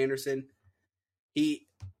 Brock Anderson,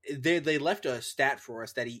 they left a stat for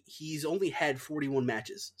us that he's only had 41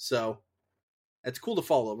 matches, so that's cool to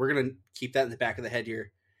follow. We're gonna keep that in the back of the head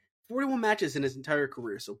here. 41 matches in his entire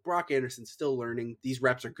career. So Brock Anderson's still learning. These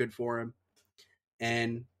reps are good for him.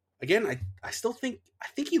 And again, I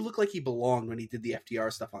think he looked like he belonged when he did the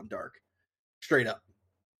FTR stuff on Dark. Straight up.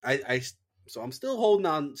 So I'm still holding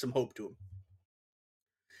on some hope to him.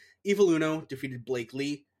 Evil Uno defeated Blake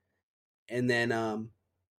Lee. And then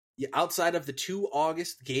outside of the 2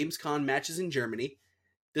 August Gamescom matches in Germany,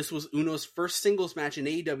 this was Uno's first singles match in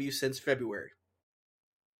AEW since February.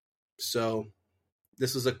 So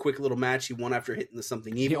this was a quick little match. He won after hitting the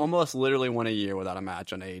Something Evil. He almost literally went a year without a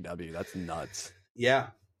match on AEW. That's nuts. Yeah.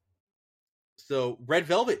 So Red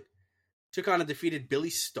Velvet took on and defeated Billy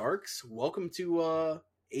Starks. Welcome to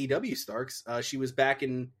AEW, Starks. She was back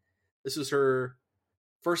in... This was her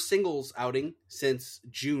first singles outing since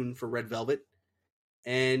June for Red Velvet.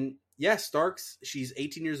 And yeah, Starks, she's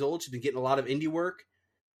 18 years old. She's been getting a lot of indie work.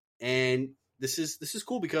 And this is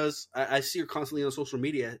cool because I see her constantly on social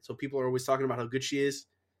media. So people are always talking about how good she is.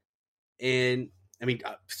 And I mean,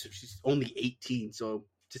 she's only 18. So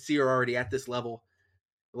to see her already at this level,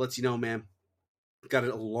 it lets you know, man, got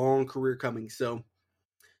a long career coming. So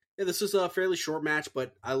yeah, this was a fairly short match,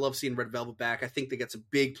 but I love seeing Red Velvet back. I think they got some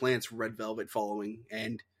big plans for Red Velvet following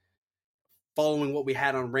what we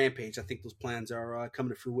had on Rampage. I think those plans are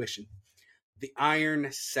coming to fruition. The Iron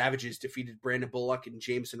Savages defeated Brandon Bullock and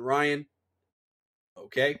Jameson Ryan.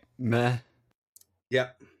 Okay. Meh.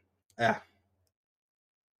 Yep. Yeah.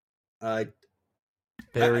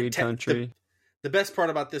 Buried country. The best part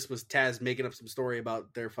about this was Taz making up some story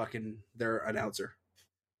about their announcer.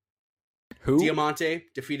 Who? Diamante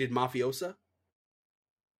defeated Mafiosa.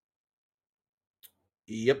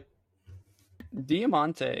 Yep.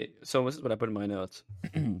 Diamante. So this is what I put in my notes.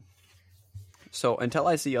 So until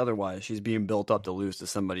I see otherwise, she's being built up to lose to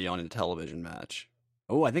somebody on a television match.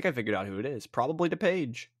 Oh, I think I figured out who it is. Probably to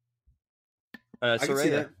Paige. I can see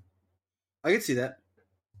that. I can see that.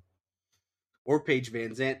 Or Paige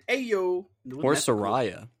Van Zandt. Hey, yo. Or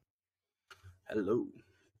Saraya. Cool. Hello.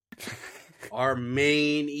 Our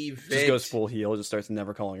main event. Just goes full heel. Just starts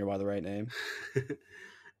never calling her by the right name.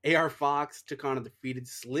 AR Fox took on and defeated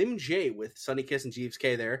Slim J with Sonny Kiss and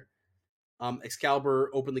GFK there. Excalibur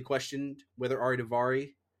openly questioned whether Ari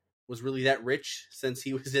Daivari was really that rich since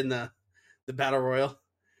he was in the Battle Royal.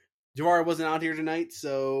 Daivari wasn't out here tonight,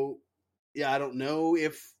 so yeah, I don't know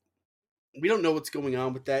if... We don't know what's going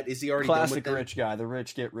on with that. Is he already Classic done with them? rich guy. The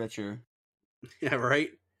rich get richer. Yeah, right?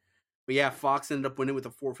 But yeah, Fox ended up winning with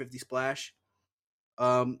a 450 splash.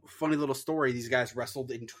 Funny little story. These guys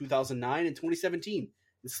wrestled in 2009 and 2017.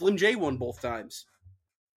 And Slim J won both times.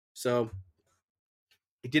 So,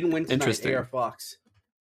 he didn't win tonight. Interesting. AR Fox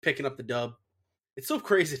picking up the dub. It's so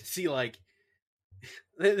crazy to see, like,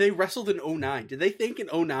 they wrestled in 09. Did they think in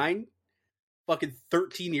 09, fucking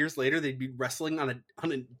 13 years later, they'd be wrestling on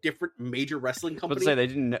a different major wrestling company? But to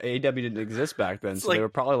say AEW didn't exist back then, It's so like... they were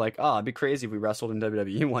probably like, "Oh, it'd be crazy if we wrestled in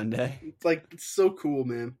WWE one day." It's like, it's so cool,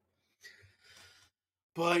 man.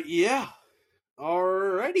 But yeah,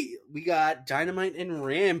 alrighty, we got Dynamite and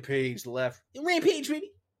Rampage left. Rampage,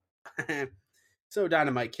 baby. So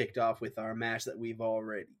Dynamite kicked off with our match that we've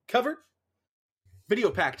already covered.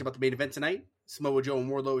 Video packed about the main event tonight. Samoa Joe and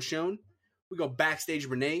Wardlow is shown. We go backstage.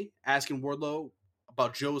 Renee asking Wardlow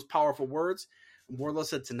about Joe's powerful words. And Wardlow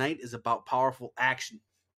said tonight is about powerful action.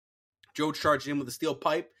 Joe charged in with a steel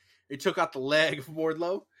pipe. He took out the leg of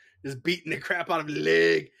Wardlow, just beating the crap out of his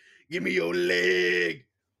leg. Give me your leg.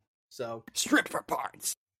 So Strip for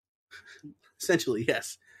parts. Essentially,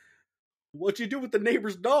 yes. What'd you do with the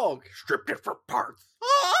neighbor's dog? Stripped it for parts.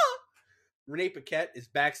 Ah! Renee Paquette is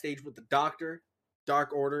backstage with the Doctor,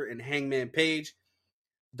 Dark Order, and Hangman Page.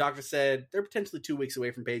 The Doctor said they're potentially 2 weeks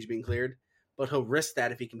away from Page being cleared, but he'll risk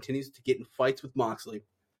that if he continues to get in fights with Moxley.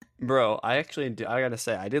 Bro, I gotta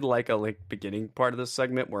say, I did like a beginning part of this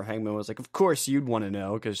segment where Hangman was like, "Of course you'd want to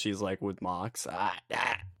know," because she's like with Mox.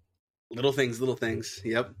 Little things.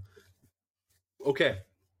 Yep. Okay.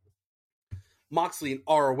 Moxley and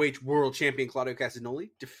ROH World Champion Claudio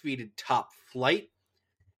Castagnoli defeated Top Flight.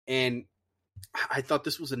 And I thought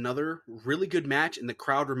this was another really good match, and the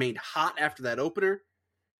crowd remained hot after that opener.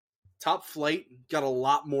 Top Flight got a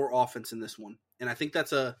lot more offense in this one, and I think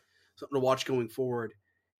that's something to watch going forward.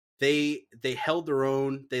 They held their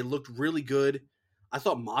own. They looked really good. I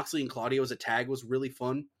thought Moxley and Claudio as a tag was really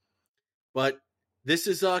fun. But this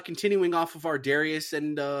is continuing off of our Darius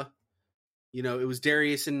and, it was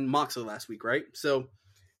Darius and Moxley last week, right? So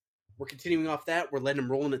we're continuing off that. We're letting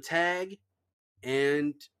them roll in a tag.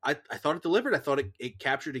 And I thought it delivered. I thought it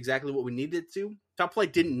captured exactly what we needed it to. Top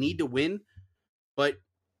Flight didn't need to win, but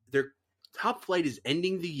their Top Flight is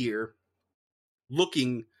ending the year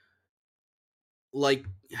looking like,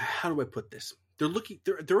 how do I put this?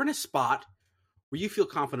 they're in a spot where you feel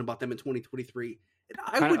confident about them in 2023. And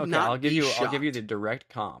I would not I'll give you shocked. the direct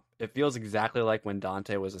comp. It feels exactly like when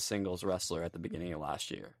Dante was a singles wrestler at the beginning of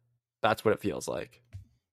last year. That's what it feels like.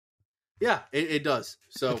 Yeah, it does.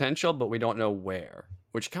 So potential, but we don't know where,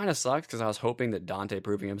 which kind of sucks because I was hoping that Dante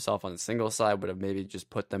proving himself on the singles side would have maybe just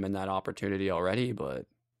put them in that opportunity already, but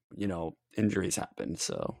injuries happened.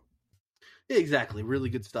 So exactly, really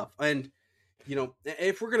good stuff. And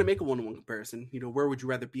if we're gonna make a 1-to-1 comparison, where would you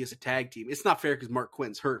rather be as a tag team? It's not fair because Mark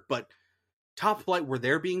Quinton's hurt, but Top Flight, where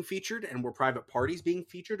they're being featured and where Private Party's being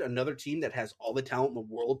featured, another team that has all the talent in the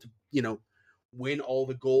world to, win all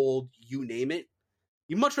the gold, you name it.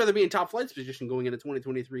 You'd much rather be in Top Flight's position going into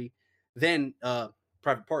 2023 than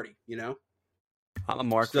Private Party, I'm a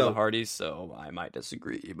mark for the Hardys, so I might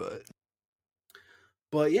disagree,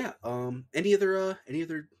 but yeah. Any other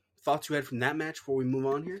thoughts you had from that match before we move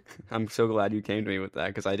on here? I'm so glad you came to me with that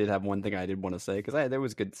because I did have one thing I did want to say because there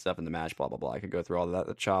was good stuff in the match, blah, blah, blah. I could go through all of that.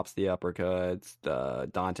 The chops, the uppercuts, the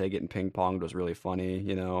Dante getting ping-ponged was really funny,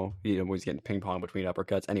 he's getting ping-ponged between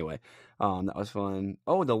uppercuts. Anyway, that was fun.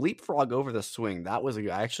 Oh, the leapfrog over the swing. That was I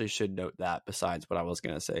actually should note that besides what I was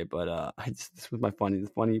going to say, but this was my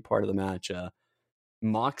funny part of the match.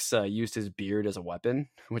 Mox used his beard as a weapon,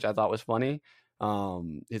 which I thought was funny.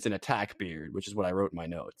 It's an attack beard, which is what I wrote in my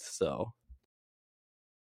notes. So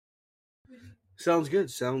sounds good.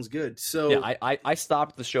 So yeah, I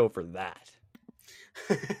stopped the show for that.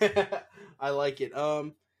 I like it.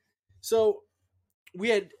 So we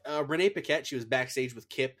had Renee Paquette. She was backstage with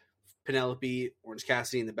Kip, Penelope, Orange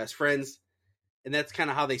Cassidy, and the Best Friends, and that's kind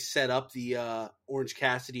of how they set up the Orange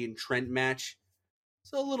Cassidy and Trent match.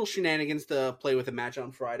 So a little shenanigans to play with a match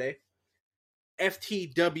on Friday.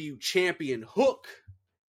 FTW champion Hook.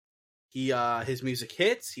 His music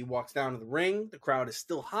hits. He walks down to the ring. The crowd is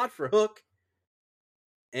still hot for Hook.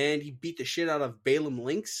 And he beat the shit out of Balaam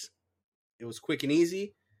Lynx. It was quick and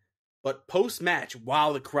easy. But post-match,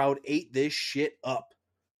 wow, the crowd ate this shit up.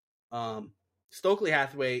 Stokely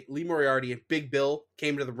Hathaway, Lee Moriarty, and Big Bill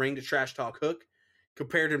came to the ring to trash talk Hook.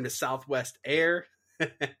 Compared him to Southwest Air.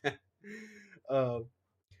 God,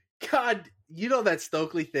 that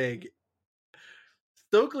Stokely thing.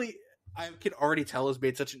 Stokely, I can already tell, has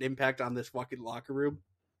made such an impact on this fucking locker room.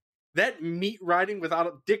 That dick riding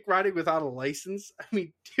without a license. I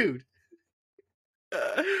mean, dude,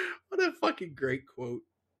 what a fucking great quote.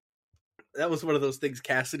 That was one of those things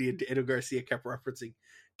Cassidy and Daniel Garcia kept referencing.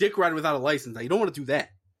 Dick riding without a license. Now, you don't want to do that.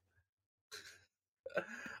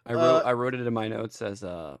 I wrote it in my notes as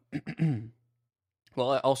well,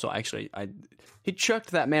 also, actually, he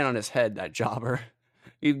chucked that man on his head, that jobber.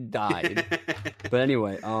 He died. But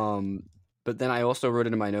anyway, but then I also wrote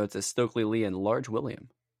it in my notes as Stokely Lee and Large William.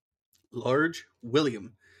 Large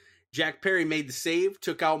William. Jack Perry made the save,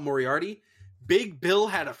 took out Moriarty. Big Bill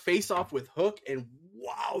had a face-off with Hook, and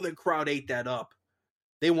wow, the crowd ate that up.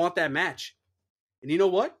 They want that match. And you know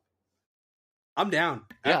what? I'm down.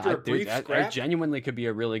 After a brief scrap, I genuinely could be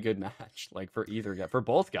a really good match, like for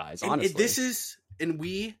both guys, honestly.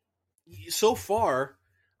 So far,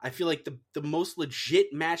 I feel like the most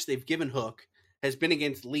legit match they've given Hook has been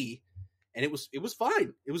against Lee, and it was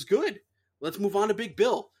fine. It was good. Let's move on to Big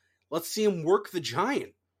Bill. Let's see him work the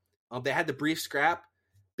Giant. They had the brief scrap.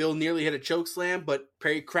 Bill nearly hit a choke slam, but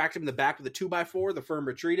Perry cracked him in the back with a 2x4. The firm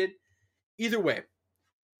retreated. Either way,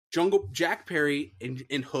 Jack Perry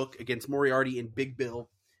and Hook against Moriarty and Big Bill.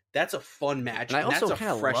 That's a fun match. And I also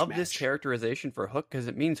kind of love this characterization for Hook because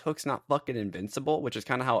it means Hook's not fucking invincible, which is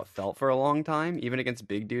kind of how it felt for a long time. Even against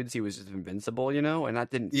big dudes, he was just invincible, and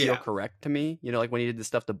that didn't feel correct to me. Like when he did the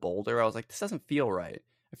stuff to Boulder, I was like, this doesn't feel right.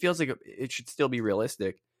 It feels like it should still be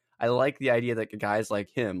realistic. I like the idea that guys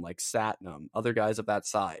like him, like Satnam, other guys of that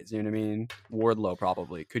size, you know what I mean? Wardlow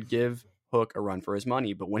probably could give Hook a run for his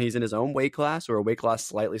money, but when he's in his own weight class or a weight class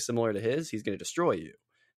slightly similar to his, he's going to destroy you.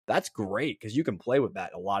 That's great because you can play with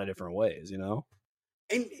that a lot of different ways, And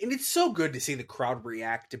it's so good to see the crowd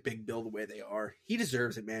react to Big Bill the way they are. He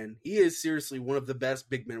deserves it, man. He is seriously one of the best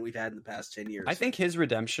big men we've had in the past 10 years. I think his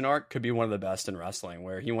redemption arc could be one of the best in wrestling,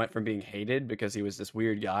 where he went from being hated because he was this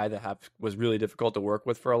weird guy that was really difficult to work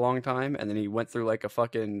with for a long time, and then he went through like a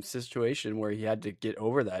fucking situation where he had to get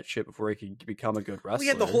over that shit before he could become a good wrestler. We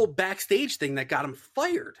had the whole backstage thing that got him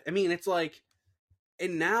fired. I mean, it's like,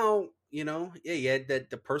 and now, you had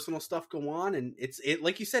the personal stuff go on, and it's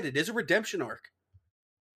like you said, it is a redemption arc.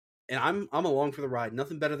 And I'm along for the ride.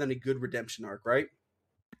 Nothing better than a good redemption arc, right?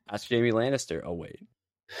 That's Jamie Lannister. Oh, wait.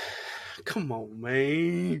 Come on,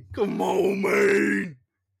 man.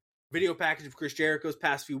 Video package of Chris Jericho's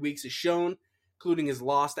past few weeks is shown, including his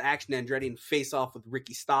loss to Action Andretti and face-off with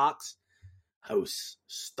Ricky Starks. House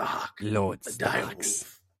Stark. Lord The Dire Starks.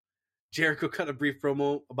 Wolf. Jericho cut a brief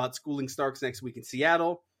promo about schooling Starks next week in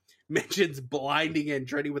Seattle. Mentions blinding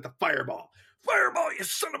Andretti with a fireball. Fireball, you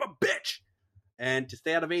son of a bitch! And to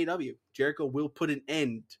stay out of AEW, Jericho will put an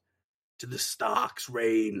end to the Starks'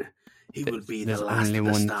 reign. He will be the last only of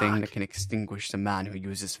the one Stark. thing that can extinguish the man who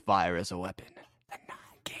uses fire as a weapon. The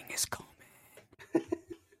Night King is coming.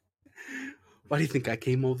 Why do you think I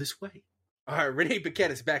came all this way? All right, Renee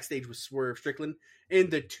Paquette is backstage with Swerve Strickland and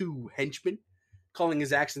the two henchmen, calling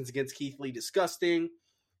his actions against Keith Lee disgusting.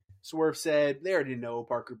 Swerve said they already know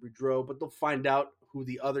Parker Boudreaux, but they'll find out who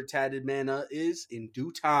the other tatted man is in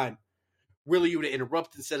due time. Willie Yuta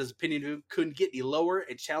interrupted and said his opinion of him couldn't get any lower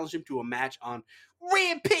and challenged him to a match on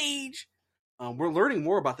Rampage. We're learning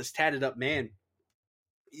more about this tatted up man.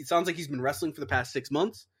 It sounds like he's been wrestling for the past 6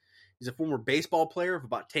 months. He's a former baseball player of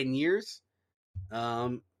about 10 years.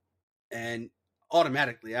 And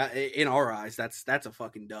automatically, in our eyes, that's a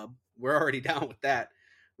fucking dub. We're already down with that.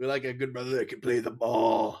 We like a good brother that can play the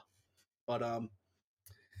ball. But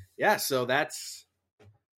yeah, so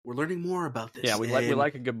we're learning more about this. Yeah, we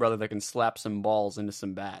like a good brother that can slap some balls into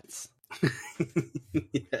some bats.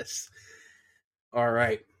 Yes. All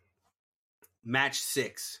right. Match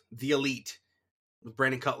 6, The Elite, with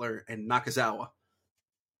Brandon Cutler and Nakazawa.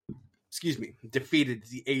 Defeated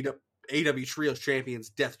the AW Trios Champions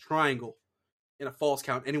Death Triangle in a Falls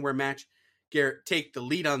Count Anywhere match. Garrett, take the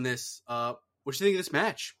lead on this. What do you think of this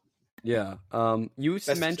match? Yeah. You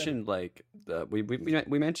Best mentioned like we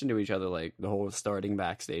mentioned to each other like the whole starting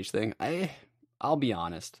backstage thing. I'll be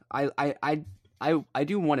honest. I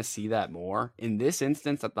do want to see that more. In this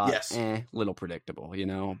instance, I thought, Yes. Little predictable,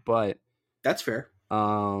 but That's fair.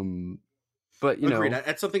 but Agreed.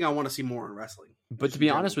 That's something I want to see more in wrestling. But to be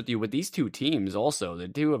honest with you, with these two teams, also the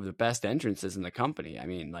two of the best entrances in the company. I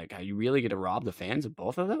mean, like, are you really going to rob the fans of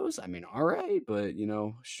both of those? I mean, all right, but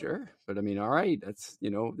sure. But I mean, all right, that's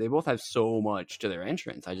they both have so much to their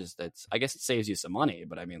entrance. I guess it saves you some money,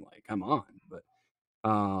 but I mean, like, come on. But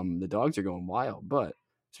the dogs are going wild. But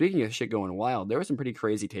speaking of shit going wild, there were some pretty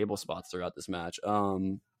crazy table spots throughout this match.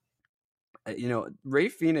 Rey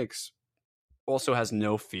Fenix also has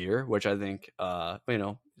No Fear, which I think, I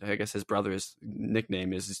guess his brother's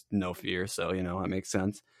nickname is No Fear, so, that makes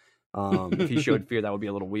sense. If he showed fear, that would be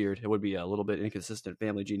a little weird. It would be a little bit inconsistent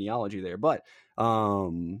family genealogy there. But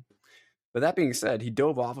that being said, he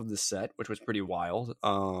dove off of the set, which was pretty wild.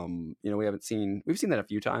 We've seen that a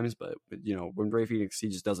few times, but, when Rey Fenix, he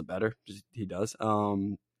just does it better. He does.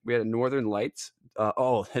 We had a Northern Lights.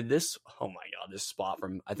 This spot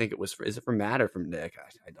from, I think it was, is it from Matt or from Nick?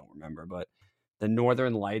 I don't remember, but the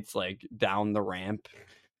Northern Lights, like, down the ramp,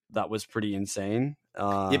 that was pretty insane.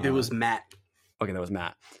 Yep, it was Matt. Okay, that was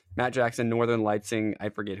Matt. Matt Jackson, Northern Lightsing, I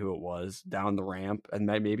forget who it was, down the ramp, and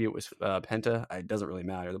maybe it was Penta. It doesn't really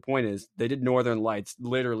matter. The point is, they did Northern Lights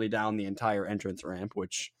literally down the entire entrance ramp,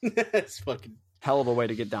 which That's fucking hell of a way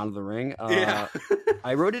to get down to the ring. yeah.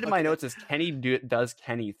 I wrote it in my notes as Kenny does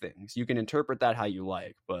Kenny things. You can interpret that how you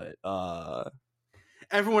like, but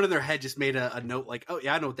everyone in their head just made a note like, oh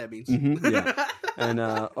yeah, I know what that means. Yeah. And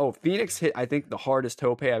Phoenix hit, I think, the hardest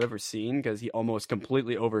tope I've ever seen because he almost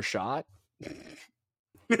completely overshot.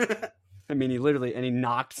 I mean, he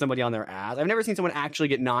knocked somebody on their ass. I've never seen someone actually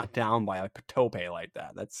get knocked down by a tope like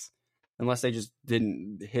that. That's unless they just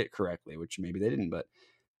didn't hit correctly, which maybe they didn't. But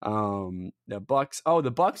the Bucks.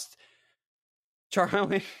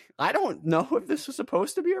 Charlie, I don't know if this was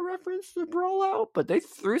supposed to be a reference to Brawl Out, but they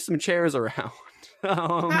threw some chairs around.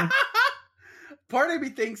 Part of me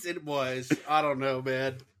thinks it was. I don't know,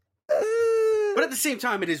 man. But at the same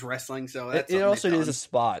time, it is wrestling, so that's it also is a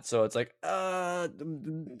spot, so it's like, I'll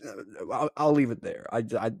leave it there.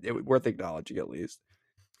 It worth acknowledging at least.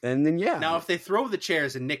 And then Now, if they throw the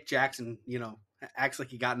chairs and Nick Jackson, acts like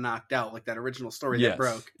he got knocked out, like that original story that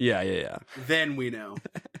broke. Yeah. Then we know.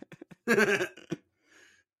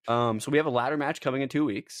 So we have a ladder match coming in 2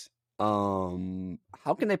 weeks. How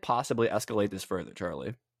can they possibly escalate this further,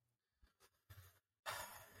 Charlie?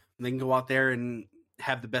 They can go out there and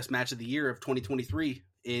have the best match of the year of 2023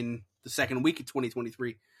 in the second week of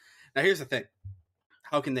 2023. Now, here's the thing: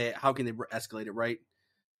 how can they escalate it? Right?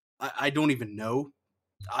 I don't even know.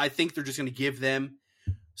 I think they're just going to give them.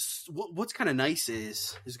 What's kind of nice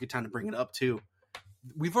is a good time to bring it up too.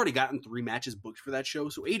 We've already gotten 3 matches booked for that show,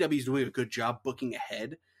 so AEW is doing a good job booking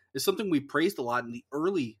ahead. It's something we praised a lot in the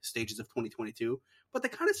early stages of 2022, but they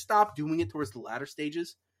kind of stopped doing it towards the latter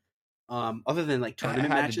stages. Other than like tournament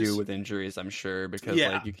matches, to do with injuries, I'm sure, because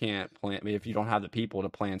like you can't plan. I mean, if you don't have the people to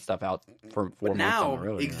plan stuff out for 4 months down the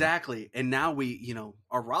road, exactly. And now we,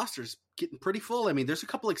 our roster's getting pretty full. I mean, there's a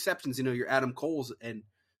couple exceptions. Your Adam Cole's and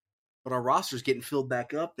but our roster's getting filled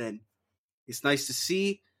back up, and it's nice to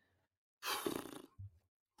see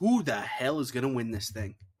who the hell is going to win this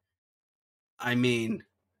thing. I mean,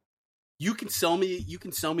 you can sell me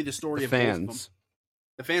the story of fans. Both of them.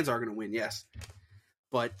 The fans are going to win, yes.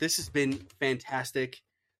 But this has been fantastic.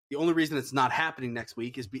 The only reason it's not happening next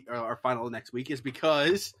week our final next week is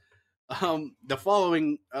because the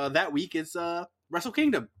following that week is Wrestle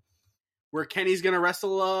Kingdom, where Kenny's going to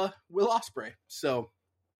wrestle Will Ospreay. So,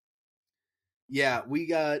 yeah, we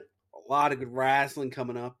got a lot of good wrestling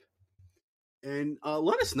coming up. And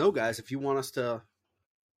let us know, guys, if you want us to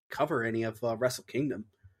cover any of Wrestle Kingdom.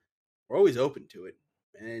 We're always open to it.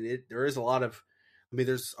 And there is a lot of,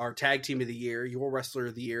 there's our tag team of the year, your wrestler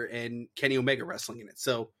of the year, and Kenny Omega wrestling in it.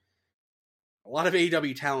 So, a lot of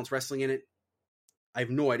AEW talents wrestling in it. I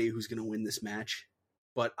have no idea who's going to win this match.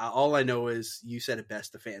 But all I know is you said it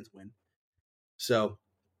best, the fans win. So,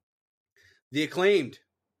 The Acclaimed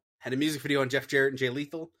had a music video on Jeff Jarrett and Jay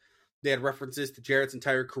Lethal. They had references to Jarrett's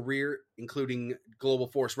entire career, including Global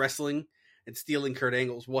Force Wrestling and stealing Kurt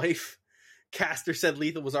Angle's wife. Caster said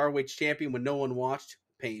Lethal was ROH champion when no one watched.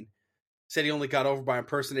 Pain said he only got over by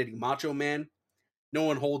impersonating Macho Man. No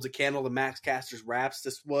one holds a candle to Max Caster's raps.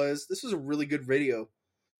 This was a really good video.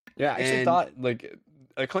 Yeah, I actually thought, like,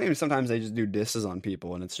 Acclaim, sometimes they just do disses on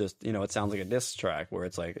people, and it's just, it sounds like a diss track where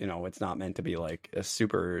it's like, it's not meant to be like a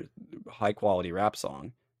super high quality rap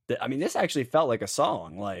song. I mean, this actually felt like a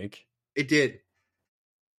song. Like, it did.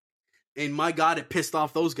 And my God, it pissed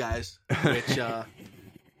off those guys. Which,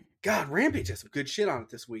 God, Rampage has some good shit on it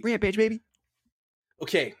this week. Rampage, baby.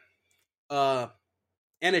 Okay.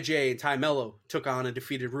 Anna Jay and Ty Mello took on and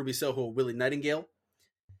defeated Ruby Soho and Willie Nightingale.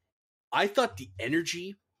 I thought the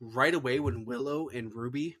energy right away when Willow and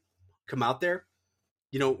Ruby come out there,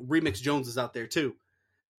 Remix Jones is out there too.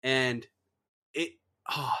 And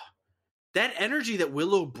that energy that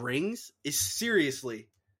Willow brings is seriously,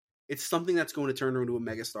 it's something that's going to turn her into a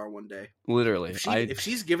megastar one day. Literally. If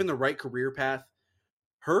she's given the right career path,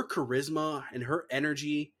 her charisma and her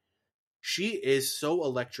energy, she is so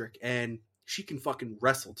electric, and she can fucking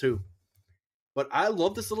wrestle too. But I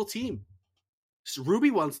love this little team. So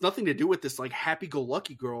Ruby wants nothing to do with this like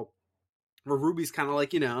happy-go-lucky girl, where Ruby's kind of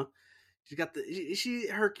like, she got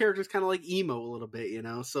her character's kind of like emo a little bit,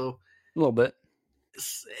 so a little bit.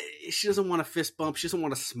 She doesn't want to fist bump, she doesn't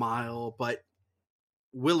want to smile, but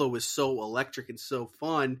Willow is so electric and so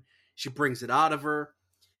fun. She brings it out of her,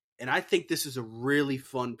 and I think this is a really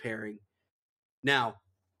fun pairing. Now,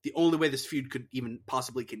 the only way this feud could even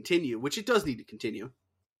possibly continue, which it does need to continue,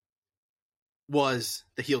 was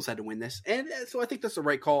the heels had to win this. And so I think that's the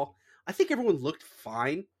right call. I think everyone looked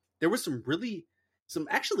fine. There was some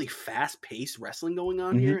actually fast-paced wrestling going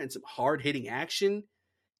on here and some hard-hitting action.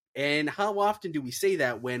 And how often do we say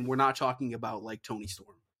that when we're not talking about, like, Toni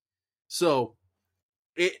Storm? So,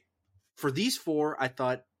 for these four, I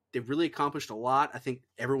thought they really accomplished a lot. I think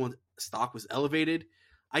everyone's stock was elevated.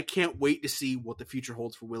 I can't wait to see what the future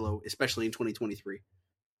holds for Willow, especially in 2023.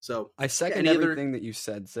 So I second everything that you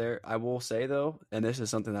said there. I will say, though, and this is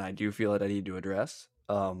something that I do feel that I need to address.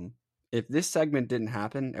 If this segment didn't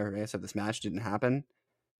happen, or I said this match didn't happen,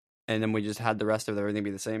 and then we just had the rest of everything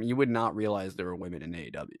be the same, you would not realize there were women in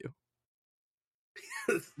AEW.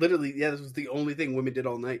 Literally, yeah, this was the only thing women did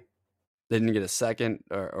all night. They didn't get a second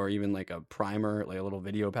or even like a primer, like a little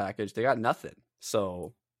video package. They got nothing.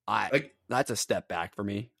 So that's a step back for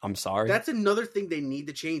me. I'm sorry. That's another thing they need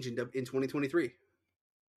to change in 2023.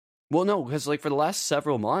 Well, no, because like for the last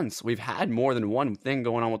several months, we've had more than one thing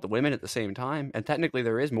going on with the women at the same time. And technically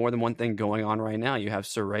there is more than one thing going on right now. You have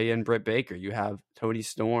Saraya and Britt Baker. You have Toni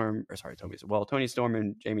Storm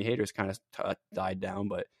and Jamie Hayter's kind of died down,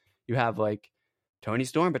 but you have like Toni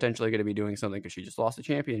Storm potentially going to be doing something because she just lost the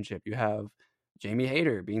championship. You have Jamie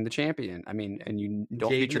Hayter being the champion. I mean, and you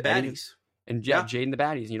don't Jade feature baddies. And Jade and the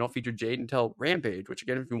baddies. And you don't feature Jade until Rampage, which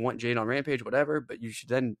again, if you want Jade on Rampage, whatever, but you should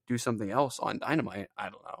then do something else on Dynamite. I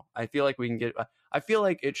don't know. I feel like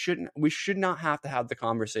we should not have to have the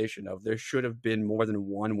conversation of there should have been more than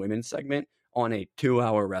one women's segment on a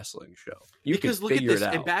 2-hour wrestling show. Because look at this,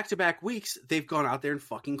 in back-to-back weeks, they've gone out there and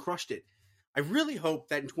fucking crushed it. I really hope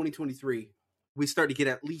that in 2023, we start to get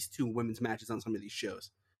at least 2 women's matches on some of these shows.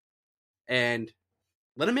 And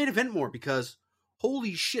let them main event more, because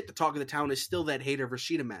holy shit, the talk of the town is still that Hayter versus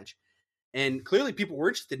Shida match. And clearly people were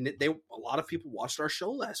interested in it. A lot of people watched our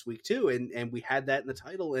show last week too, and we had that in the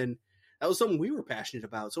title, and that was something we were passionate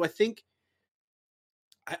about. So I think,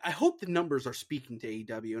 I hope the numbers are speaking to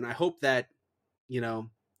AEW, and I hope that,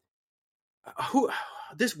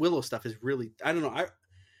 this Willow stuff is really, I don't know,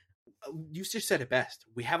 you just said it best.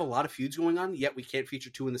 We have a lot of feuds going on, yet we can't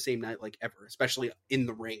feature 2 in the same night like ever, especially in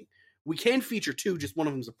the ring, We can feature 2, just one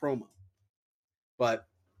of them's a promo. But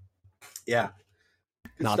yeah,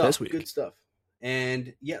 good Not stuff, this week. Good stuff.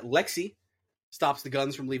 And yeah, Lexi stops the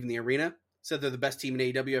Guns from leaving the arena. Said they're the best team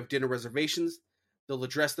in AEW. Have dinner reservations. They'll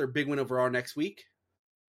address their big win over FTR next week.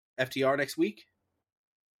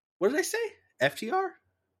 What did I say? FTR?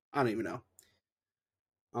 I don't even know.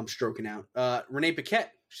 I'm stroking out. Renee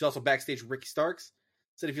Paquette, she's also backstage with Ricky Starks,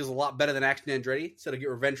 said he feels a lot better than Action Andretti. Said he'll get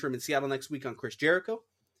revenge for him in Seattle next week on Chris Jericho.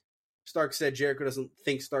 Starks said Jericho doesn't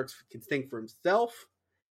think Starks can think for himself.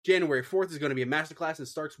 January 4th is going to be a masterclass in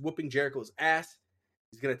Starks whooping Jericho's ass.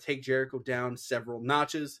 He's going to take Jericho down several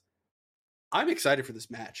notches. I'm excited for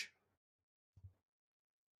this match.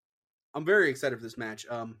 I'm very excited for this match.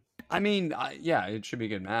 I mean, yeah, it should be a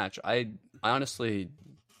good match. I honestly,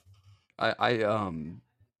 I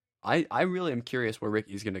really am curious where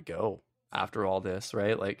Ricky's gonna go after all this,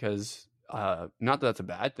 right? Like, because not that that's a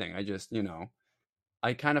bad thing. I just,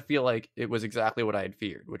 I kind of feel like it was exactly what I had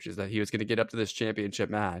feared, which is that he was gonna get up to this championship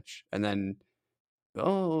match and then,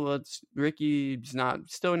 Ricky's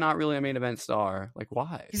still not really a main event star. Like,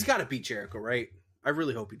 why? He's got to beat Jericho, right? I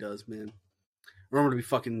really hope he does, man. I'm going to be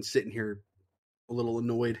fucking sitting here a little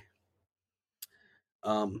annoyed.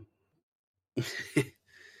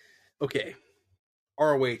 Okay.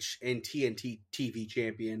 ROH and TNT TV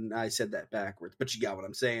champion. I said that backwards, but you got what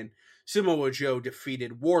I'm saying. Samoa Joe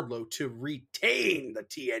defeated Wardlow to retain the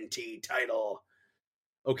TNT title.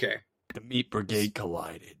 Okay. The Meat Brigade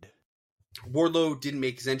collided. Wardlow didn't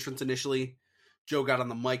make his entrance initially. Joe got on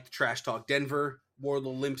the mic to trash talk Denver.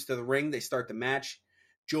 Wardlow limps to the ring. They start the match.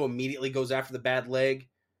 Joe immediately goes after the bad leg.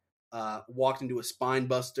 Walked into a spine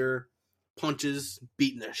buster. Punches,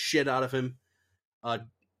 beating the shit out of him.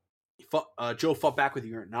 Joe fought back with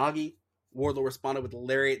Uranagi. Wardlow responded with a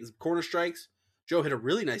lariat and some corner strikes. Joe hit a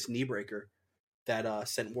really nice knee breaker that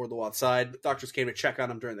sent Wardlow outside. The doctors came to check on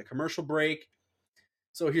him during the commercial break.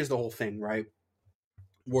 So here's the whole thing, right?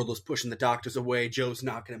 Wardlow's pushing the doctors away. Joe's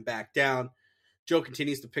knocking him back down. Joe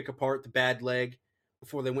continues to pick apart the bad leg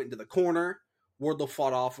before they went into the corner. Wardlow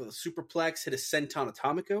fought off with a superplex, hit a senton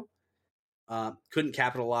atomico. Couldn't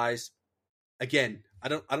capitalize. Again, I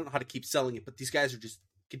don't know how to keep selling it, but these guys are just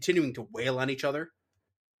continuing to wail on each other.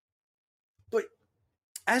 But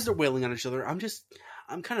as they're wailing on each other, I'm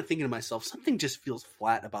kind of thinking to myself, something just feels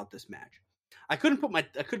flat about this match. I couldn't put my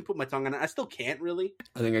tongue on it. I still can't really.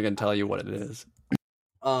 I think I can tell you what it is.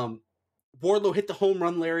 Wardlow hit the home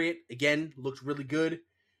run lariat again, looked really good.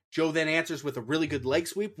 Joe then answers with a really good leg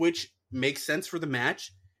sweep, which makes sense for the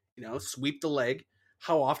match. Sweep the leg.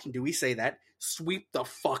 How often do we say that? Sweep the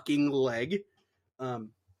fucking leg.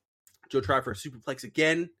 Joe tried for a superplex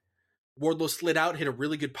again. Wardlow slid out, hit a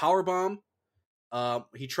really good power bomb.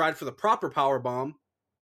 He tried for the proper power bomb.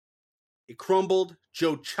 It crumbled.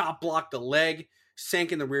 Joe chop blocked the leg,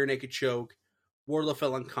 sank in the rear naked choke. Wardlow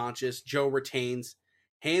fell unconscious. Joe retains.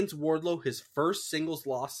 Hands Wardlow his first singles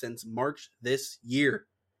loss since March this year.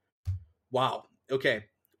 Wow. Okay.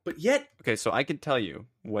 But yet... Okay, so I could tell you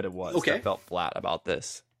what it was that felt flat about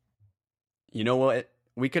this. You know what?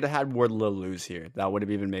 We could have had Wardlow lose here. That would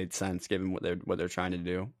have even made sense given what they're trying to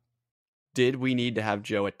do. Did we need to have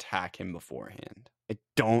Joe attack him beforehand? I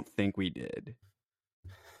don't think we did.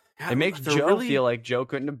 It makes Joe feel like Joe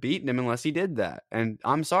couldn't have beaten him unless he did that. And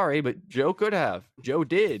I'm sorry, but Joe could have. Joe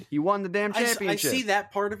did. He won the damn championship. I see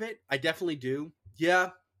that part of it. I definitely do. Yeah,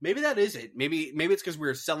 maybe that is it. Maybe it's because we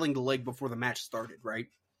were selling the leg before the match started, right?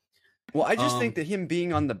 Well, I just think that him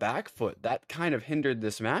being on the back foot, that kind of hindered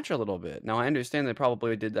this match a little bit. Now, I understand they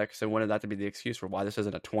probably did that because they wanted that to be the excuse for why this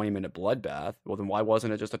isn't a 20-minute bloodbath. Well, then why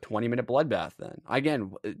wasn't it just a 20-minute bloodbath then?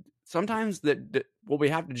 Again, sometimes we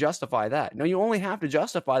have to justify that. No, you only have to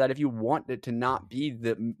justify that if you want it to not be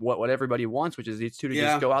what everybody wants, which is these two to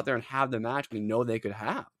just go out there and have the match we know they could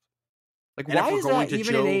have. Like, and why is that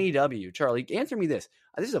even in AEW? Charlie, answer me this.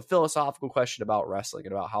 This is a philosophical question about wrestling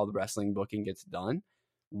and about how the wrestling booking gets done.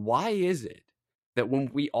 Why is it that when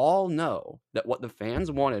we all know that what the fans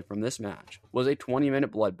wanted from this match was a 20-minute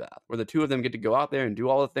bloodbath where the two of them get to go out there and do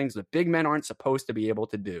all the things the big men aren't supposed to be able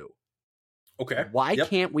to do? Okay. Why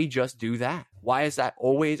can't we just do that? Why is that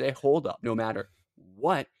always a holdup no matter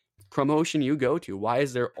what promotion you go to? Why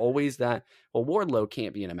is there always that, well, Wardlow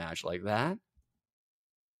can't be in a match like that?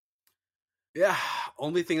 Yeah,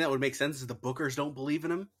 only thing that would make sense is the bookers don't believe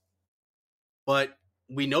in him. But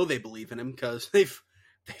we know they believe in him because they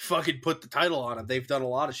fucking put the title on him. They've done a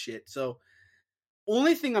lot of shit. So,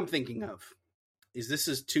 only thing I'm thinking of is this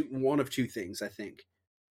is one of two things, I think.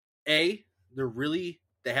 A,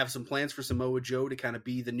 they have some plans for Samoa Joe to kind of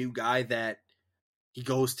be the new guy that he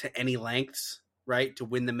goes to any lengths, right, to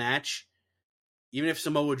win the match. Even if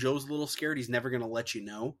Samoa Joe's a little scared, he's never going to let you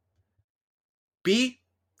know. B,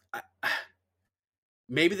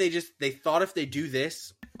 maybe they thought if they do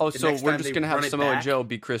this. Oh, so we're just going to have Samoa Joe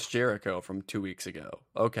be Chris Jericho from 2 weeks ago.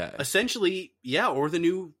 Okay. Essentially, yeah, or the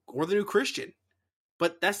new Christian.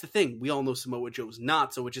 But that's the thing. We all know Samoa Joe's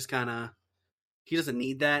not, so it just kind of, he doesn't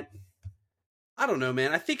need that. I don't know,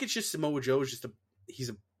 man. I think it's just Samoa Joe is just he's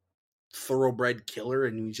a thoroughbred killer,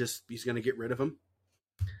 and he's going to get rid of him.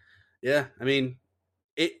 Yeah, I mean,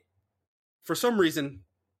 for some reason,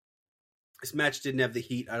 this match didn't have the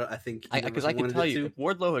heat. I think because I can tell you, if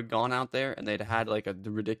Wardlow had gone out there and they'd had like a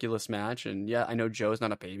ridiculous match, and yeah, I know Joe's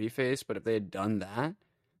not a babyface, but if they had done that,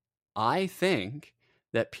 I think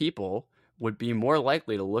that people would be more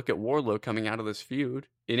likely to look at Wardlow coming out of this feud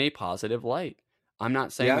in a positive light. I'm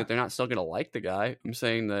not saying that they're not still going to like the guy. I'm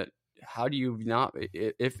saying that how do you not,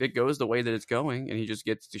 if it goes the way that it's going and he just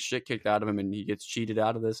gets the shit kicked out of him and he gets cheated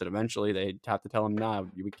out of this, and eventually they have to tell him, nah,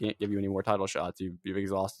 we can't give you any more title shots. You've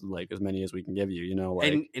exhausted like as many as we can give you, you know?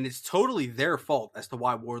 Like, and it's totally their fault as to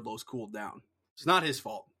why Wardlow's cooled down. It's not his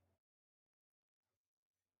fault.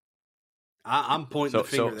 I'm pointing the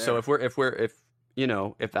finger there. So if you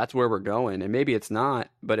know, if that's where we're going, and maybe it's not,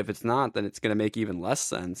 but if it's not, then it's going to make even less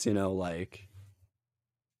sense, you know, like,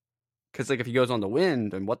 because like if he goes on to win,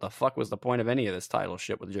 then what the fuck was the point of any of this title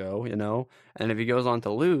shit with Joe, you know? And if he goes on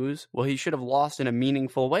to lose, well, he should have lost in a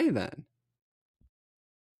meaningful way then.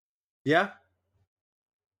 Yeah.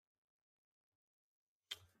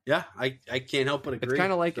 Yeah, I can't help but agree. It's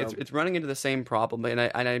kind of like it's running into the same problem, and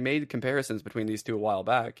I made comparisons between these two a while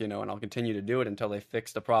back, you know, and I'll continue to do it until they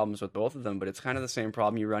fix the problems with both of them. But it's kind of the same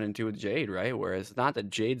problem you run into with Jade, right? Whereas it's not that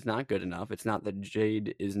Jade's not good enough. It's not that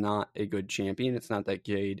Jade is not a good champion. It's not that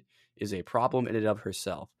Jade is a problem in and of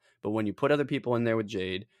herself. But when you put other people in there with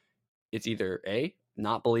Jade, it's either A,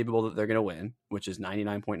 not believable that they're going to win, which is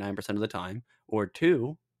 99.9% of the time, or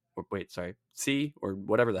C, or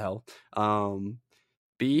whatever the hell.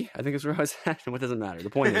 B, I think is where I was at. What doesn't matter.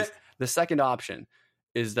 The point is, the second option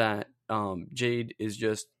is that Jade is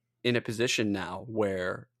just in a position now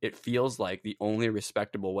where it feels like the only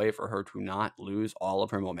respectable way for her to not lose all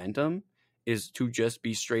of her momentum is to just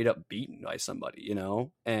be straight up beaten by somebody, you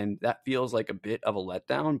know? And that feels like a bit of a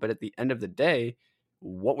letdown. But at the end of the day,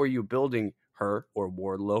 what were you building her or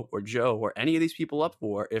Wardlow or Joe or any of these people up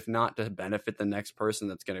for, if not to benefit the next person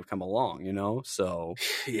that's going to come along, you know? So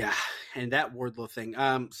yeah, and that Wardlow thing.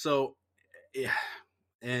 So yeah,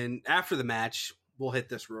 and after the match, we'll hit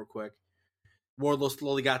this real quick. Wardlow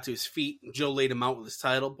slowly got to his feet. Joe laid him out with his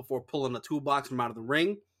title before pulling a toolbox from out of the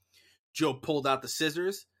ring. Joe pulled out the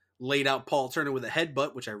scissors, laid out Paul Turner with a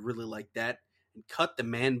headbutt, which I really liked that, and cut the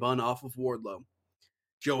man bun off of Wardlow.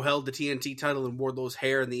 Joe held the TNT title in Wardlow's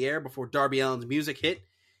hair in the air before Darby Allin's music hit.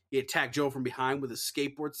 He attacked Joe from behind with his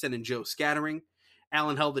skateboard, sending Joe scattering.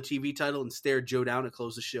 Allin held the TV title and stared Joe down to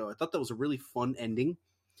close the show. I thought that was a really fun ending.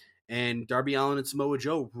 And Darby Allin and Samoa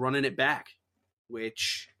Joe running it back,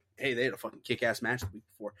 which, hey, they had a fucking kick-ass match the week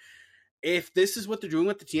before. If this is what they're doing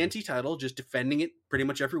with the TNT title, just defending it pretty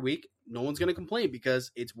much every week, no one's going to complain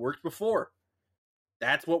because it's worked before.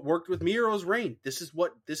 That's what worked with Miro's reign. This is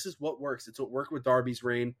what works. It's what worked with Darby's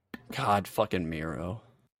reign. God fucking Miro.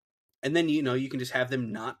 And then, you know, you can just have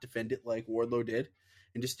them not defend it like Wardlow did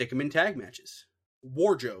and just stick them in tag matches.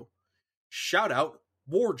 War Joe. Shout out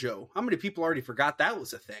War Joe. How many people already forgot that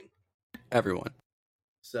was a thing? Everyone.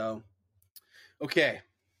 So, okay.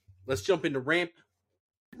 Let's jump into Rampage,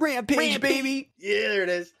 baby. Yeah, there it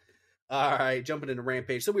is. All right, jumping into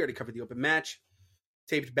Rampage. So we already covered the open match.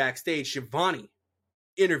 Taped backstage, Schiavone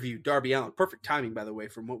interviewed Darby Allin. Perfect timing, by the way,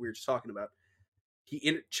 from what we were just talking about.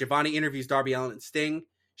 Schiavone interviews Darby Allin and Sting.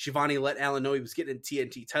 Schiavone let Allin know he was getting a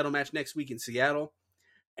TNT title match next week in Seattle.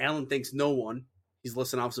 Allin thinks no one. He's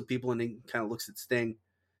listening off some people and he kind of looks at Sting.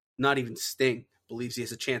 Not even Sting believes he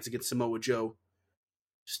has a chance against Samoa Joe.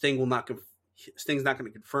 Sting's not going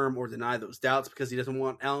to confirm or deny those doubts because he doesn't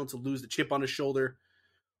want Allin to lose the chip on his shoulder.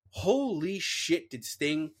 Holy shit, did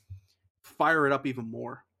Sting fire it up even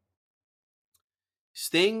more.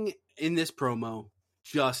 Sting in this promo,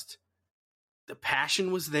 just the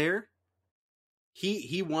passion was there.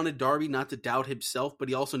 He wanted Darby not to doubt himself, but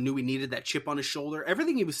he also knew he needed that chip on his shoulder.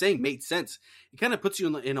 Everything he was saying made sense. It kind of puts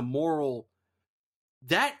you in a moral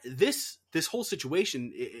that this whole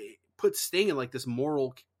situation it puts Sting in like this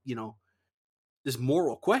moral, you know, this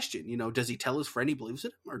moral question. You know, does he tell his friend he believes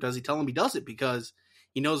it, or does he tell him he doesn't because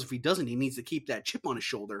he knows if he doesn't, he needs to keep that chip on his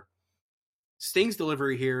shoulder. Sting's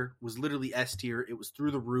delivery here was literally S tier. It was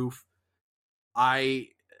through the roof.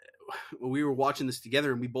 we were watching this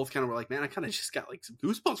together, and we both kind of were like, man, I kind of just got like some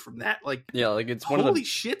goosebumps from that. Like, yeah, like it's one of holy the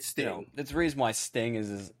shit, Sting. You know, it's the reason why Sting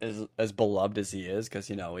is as beloved as he is, because,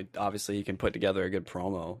 you know, obviously he can put together a good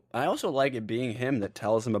promo. I also like it being him that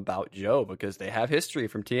tells him about Joe, because they have history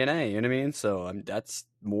from TNA, you know what I mean? So that's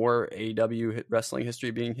more AEW wrestling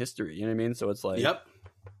history being history, you know what I mean? So it's like... Yep.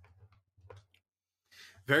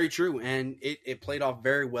 Very true, and it played off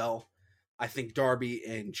very well. I think Darby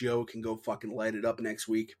and Joe can go fucking light it up next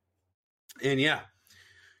week. And yeah,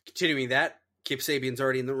 continuing that, Kip Sabian's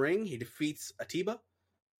already in the ring. He defeats Atiba.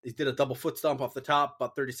 He did a double foot stomp off the top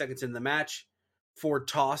about 30 seconds into the match. Ford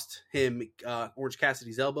tossed him Orange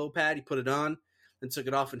Cassidy's elbow pad. He put it on, then took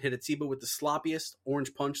it off and hit Atiba with the sloppiest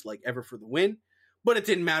orange punch like ever for the win. But it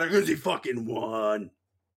didn't matter because he fucking won.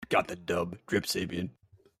 Got the dub. Drip Sabian.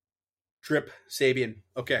 Drip Sabian.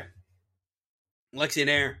 Okay. Lexi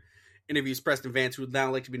Nair interviews Preston Vance, who would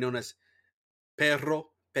now like to be known as Perro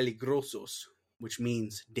Peligrosos, which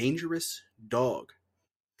means dangerous dog.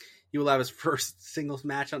 He will have his first singles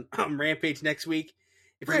match on Rampage next week.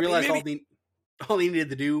 If he realized all he needed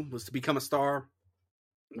to do was to become a star,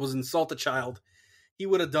 was insult a child, he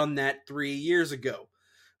would have done that 3 years ago.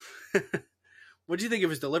 What do you think of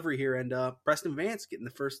his delivery here? And Preston Vance getting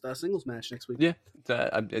the first singles match next week. Yeah,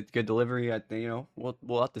 it's good delivery. I think, you know,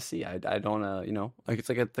 we'll have to see. I don't you know, like it's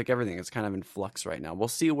like everything. It's kind of in flux right now. We'll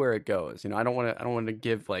see where it goes. You know, I don't want to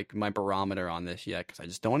give like my barometer on this yet, because I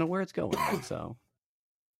just don't know where it's going. So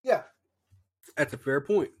yeah, that's a fair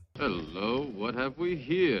point. Hello, what have we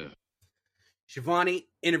here? Shivani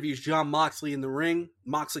interviews Jon Moxley in the ring.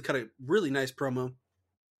 Moxley cut a really nice promo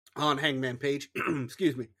on Hangman Page.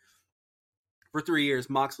 Excuse me. For 3 years,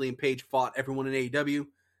 Moxley and Page fought everyone in AEW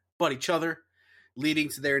but each other, leading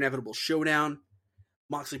to their inevitable showdown.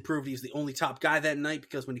 Moxley proved he was the only top guy that night,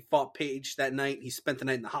 because when he fought Page that night, he spent the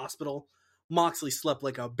night in the hospital. Moxley slept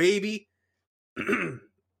like a baby.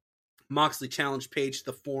 Moxley challenged Page to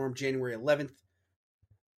the Forum January 11th.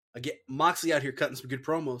 Again, Moxley out here cutting some good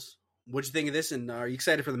promos. What'd you think of this, and are you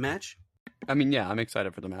excited for the match? I mean, yeah, I'm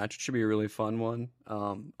excited for the match. It should be a really fun one.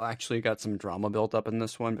 I actually got some drama built up in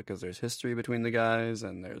this one, because there's history between the guys,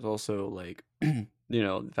 and there's also, like, you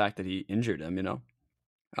know, the fact that he injured him, you know?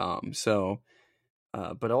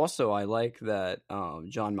 But also I like that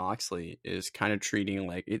Jon Moxley is kind of treating,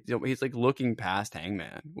 like, he's, like, looking past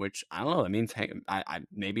Hangman, which, I don't know, it means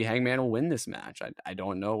maybe Hangman will win this match. I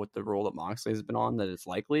don't know what the role that Moxley has been on, that it's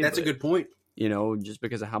likely. That's a good point. You know, just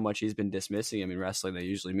because of how much he's been dismissing him in wrestling, that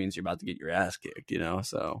usually means you're about to get your ass kicked, you know?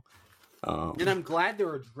 So, and I'm glad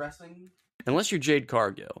they're addressing... Unless you're Jade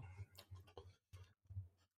Cargill.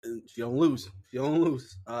 If you don't lose.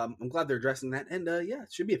 I'm glad they're addressing that. And, yeah,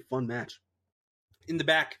 it should be a fun match. In the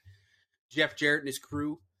back, Jeff Jarrett and his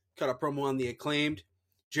crew cut a promo on the Acclaimed.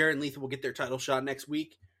 Jarrett and Lethal will get their title shot next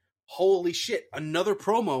week. Holy shit, another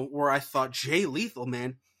promo where I thought Jay Lethal,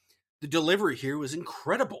 man, the delivery here was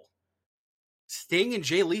incredible. Sting and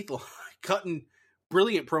Jay Lethal cutting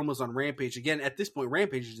brilliant promos on Rampage. Again, at this point,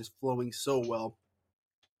 Rampage is just flowing so well.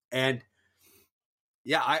 And,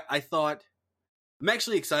 yeah, I thought... I'm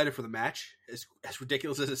actually excited for the match. As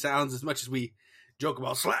ridiculous as it sounds, as much as we joke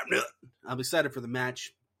about Slapnut, I'm excited for the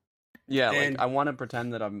match. Yeah, and, like, I want to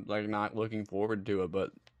pretend that I'm, like, not looking forward to it,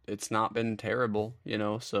 but it's not been terrible, you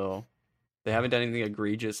know? So they haven't done anything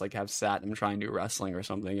egregious, like have Satnam try and do wrestling or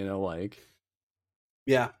something, you know? Like...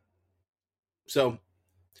 Yeah. So,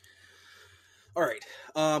 all right.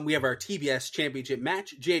 We have our TBS Championship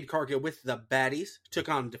match. Jade Cargill with the Baddies took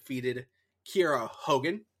on defeated Kiera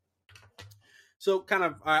Hogan. So, kind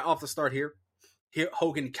of off the start here,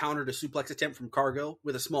 Hogan countered a suplex attempt from Cargill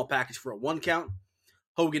with a small package for a 1 count.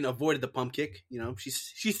 Hogan avoided the pump kick. You know,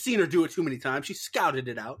 she's seen her do it too many times. She scouted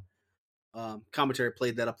it out. Commentary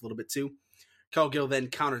played that up a little bit too. Cargill then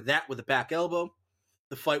countered that with a back elbow.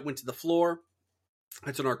 The fight went to the floor.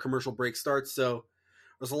 That's when our commercial break starts. So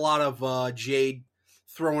there's a lot of Jade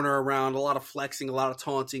throwing her around, a lot of flexing, a lot of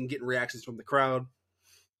taunting, getting reactions from the crowd.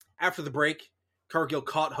 After the break, Cargill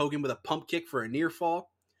caught Hogan with a pump kick for a near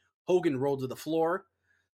fall. Hogan rolled to the floor.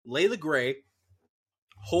 Layla Gray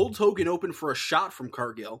holds Hogan open for a shot from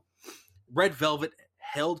Cargill. Red Velvet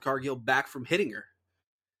held Cargill back from hitting her.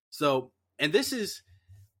 So, and this is,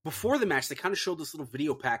 before the match, they kind of showed this little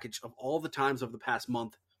video package of all the times over the past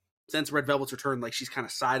month since Red Velvet's return, like she's kind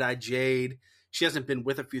of side-eyed Jade. She hasn't been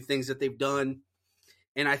with a few things that they've done.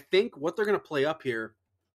 And I think what they're going to play up here,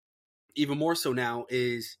 even more so now,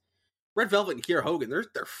 is Red Velvet and Kiera Hogan.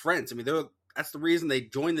 They're friends. I mean, that's the reason they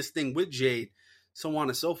joined this thing with Jade, so on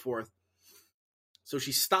and so forth. So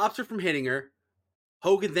she stops her from hitting her.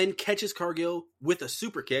 Hogan then catches Cargill with a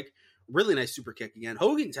super kick. Really nice super kick again.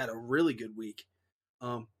 Hogan's had a really good week.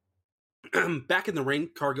 Back in the ring,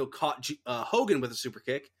 Cargill caught Hogan with a super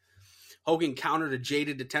kick. Hogan countered a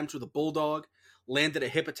jaded attempt with a bulldog, landed a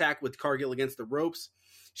hip attack with Cargill against the ropes.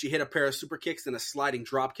 She hit a pair of super kicks and a sliding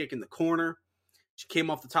drop kick in the corner. She came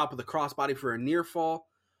off the top of the crossbody for a near fall.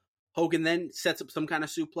 Hogan then sets up some kind of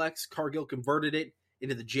suplex. Cargill converted it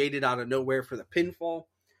into the jaded out of nowhere for the pinfall.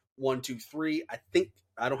 1, 2, 3.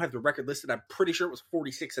 I don't have the record listed. I'm pretty sure it was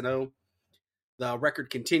 46-0. The record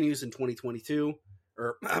continues in 2022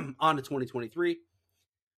 or on to 2023.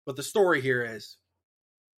 But the story here is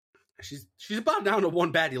she's about down to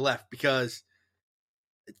one baddie left because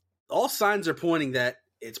all signs are pointing that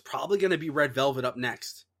it's probably going to be Red Velvet up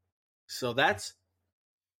next. So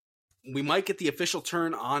we might get the official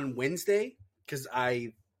turn on Wednesday because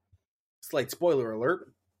slight spoiler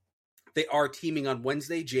alert, they are teaming on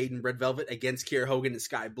Wednesday, Jade and Red Velvet against Kiera Hogan and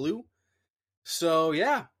Sky Blue. So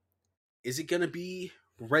yeah, is it going to be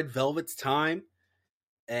Red Velvet's time?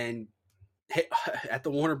 And at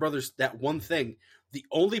the Warner Brothers, that one thing, the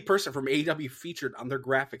only person from AEW featured on their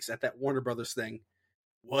graphics at that Warner Brothers thing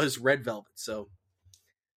was Red Velvet. So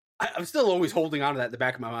I'm still always holding on to that in the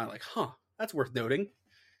back of my mind, like, that's worth noting.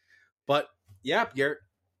 But yeah, Garrett,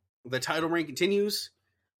 the title reign continues.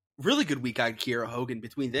 Really good week on Kiera Hogan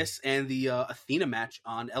between this and the Athena match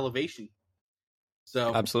on Elevation.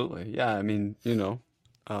 So absolutely, yeah. I mean,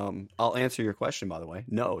 I'll answer your question, by the way.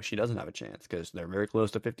 No, she doesn't have a chance because they're very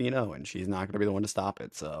close to 15-0, and she's not going to be the one to stop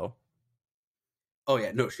it. So, oh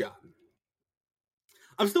yeah, no shot.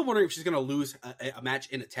 I'm still wondering if she's going to lose a match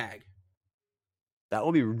in a tag. That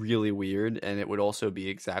would be really weird, and it would also be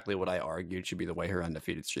exactly what I argued should be the way her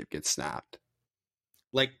undefeated streak gets snapped.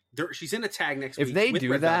 Like, she's in a tag next week. If they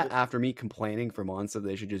do that after me complaining for months that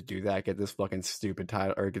they should just do that, get this fucking stupid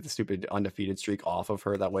title or get the stupid undefeated streak off of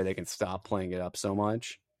her, that way they can stop playing it up so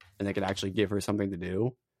much and they can actually give her something to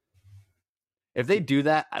do. If they do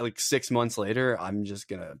that, like 6 months later, I'm just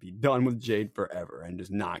going to be done with Jade forever and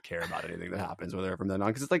just not care about anything that happens with her from then on.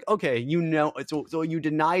 Because it's like, okay, so you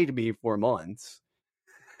denied me for months.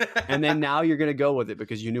 And then now you're going to go with it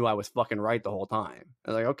because you knew I was fucking right the whole time. I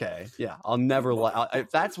was like, okay, yeah, I'll never if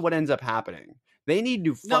that's what ends up happening, they need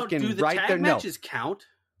to fucking do the tag matches count?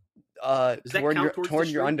 Does that count toward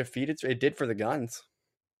your undefeated? It did for the Guns.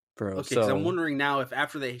 Okay, because I'm wondering now if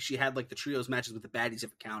after she had like the trios matches with the baddies,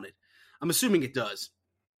 if it counted. I'm assuming it does.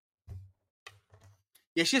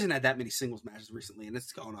 Yeah, she hasn't had that many singles matches recently, and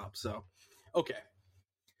it's gone up. So, okay.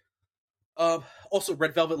 Also,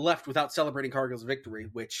 Red Velvet left without celebrating Cargill's victory,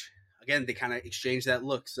 which, again, they kind of exchanged that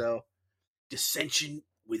look. So, dissension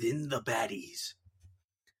within the baddies.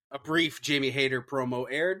 A brief Jamie Hayter promo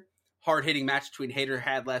aired. Hard-hitting match between Hayter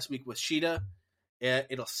had last week with Shida.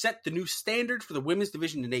 It'll set the new standard for the women's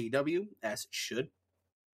division in AEW, as it should.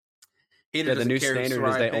 Hayter the new standard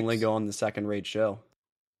is they only go on the second-rate show.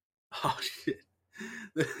 Oh, shit.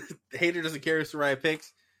 Hayter doesn't carry Saraya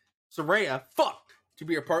picks. Saraya, to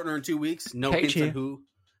be your partner in 2 weeks. No hints on who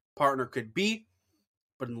partner could be.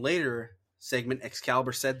 But in later segment,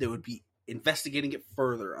 Excalibur said they would be investigating it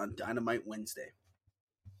further on Dynamite Wednesday.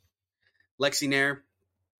 Lexi Nair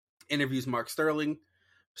interviews Mark Sterling.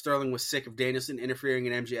 Sterling was sick of Danielson interfering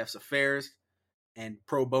in MJF's affairs. And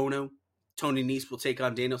pro bono, Tony Nese will take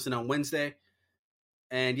on Danielson on Wednesday.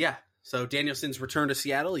 And yeah, so Danielson's return to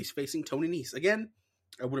Seattle. He's facing Tony Nese. Again,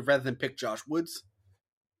 I would have rather than pick Josh Woods.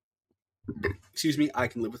 Excuse me, I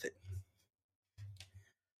can live with it.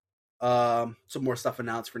 Some more stuff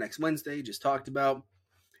announced for next Wednesday, just talked about.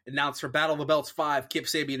 Announced for Battle of the Belts 5, Kip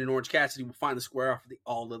Sabian and Orange Cassidy will find the square off for the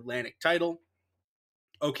All-Atlantic title.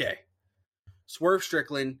 Okay. Swerve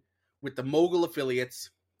Strickland, with the Mogul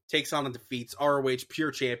affiliates, takes on and defeats ROH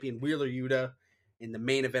Pure Champion Wheeler Yuta in the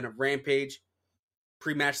main event of Rampage.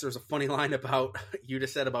 Pre-match, there was a funny line about Yuta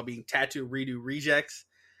said about being tattoo redo rejects.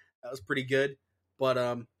 That was pretty good.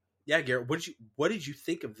 But yeah, Garrett, what did you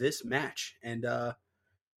think of this match? And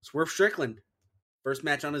Swerve Strickland, first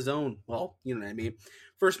match on his own. Well, you know what I mean.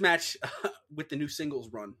 First match with the new singles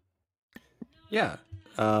run. Yeah.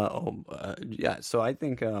 Yeah. So I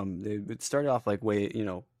think it started off like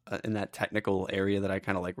in that technical area that I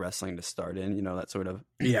kind of like wrestling to start in, that sort of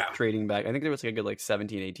trading back. I think there was like a good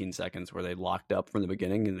 17, 18 seconds where they locked up from the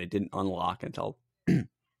beginning and they didn't unlock until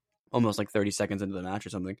almost like 30 seconds into the match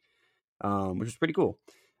or something, which was pretty cool.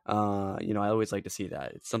 I always like to see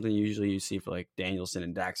that. It's something usually you see for like Danielson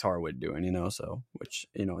and Dax Harwood doing, so, which,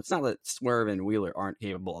 it's not that Swerve and Wheeler aren't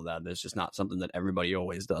capable of that. It's just not something that everybody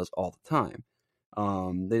always does all the time.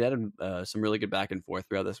 They added some really good back and forth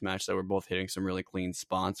throughout this match that were both hitting some really clean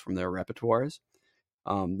spots from their repertoires.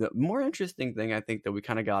 The more interesting thing I think that we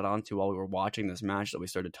kind of got onto while we were watching this match that we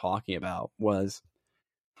started talking about was,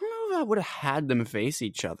 I don't know if I would have had them face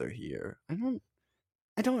each other here.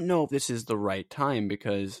 I don't know if this is the right time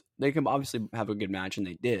because they can obviously have a good match, and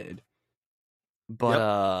they did.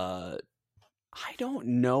 But I don't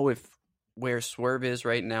know if where Swerve is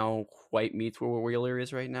right now quite meets where Wheeler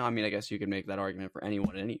is right now. I mean, I guess you could make that argument for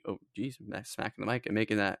anyone at any. Oh, geez, smacking the mic and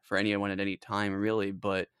making that for anyone at any time, really.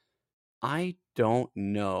 But I don't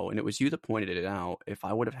know, and it was you that pointed it out. If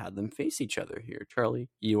I would have had them face each other here, Charlie,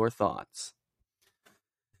 your thoughts?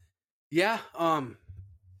 Yeah,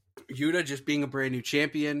 Yuta just being a brand new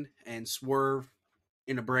champion and Swerve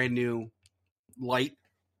in a brand new light.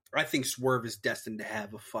 I think Swerve is destined to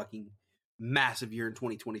have a fucking massive year in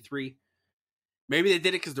 2023. Maybe they did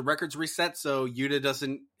it because the record's reset, so Yuta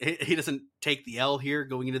doesn't take the L here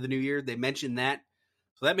going into the new year. They mentioned that.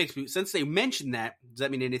 So that makes me, since they mentioned that, does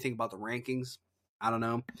that mean anything about the rankings? I don't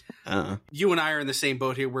know. You and I are in the same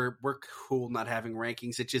boat here. We're cool not having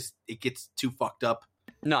rankings. It gets too fucked up.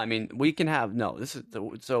 No, I mean, we can have, no, this is,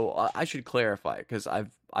 so I should clarify, because I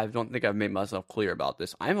don't think I've made myself clear about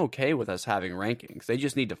this. I'm okay with us having rankings. They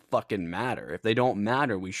just need to fucking matter. If they don't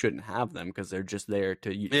matter, we shouldn't have them, because they're just there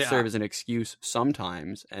to serve as an excuse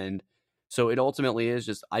sometimes. And so it ultimately is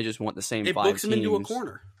just, I just want the same 5 teams. It books them into a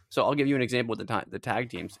corner. So I'll give you an example with the tag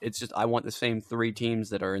teams. It's just, I want the same 3 teams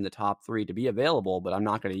that are in the top 3 to be available, but I'm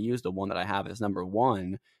not going to use the one that I have as number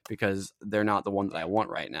 1 because they're not the one that I want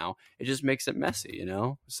right now. It just makes it messy, you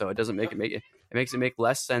know? So it doesn't make it makes it make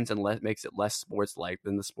less sense and makes it less sports-like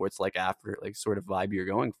than the sports-like after, like, sort of vibe you're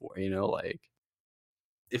going for, you know? Like,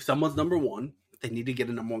 if someone's number 1, they need to get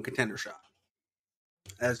a number 1 contender shot.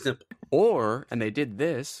 As simple. Or, and they did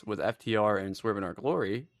this with FTR and Swerve in Our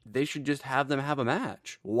Glory, they should just have them have a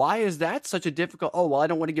match. Why is that such a difficult... Oh, well, I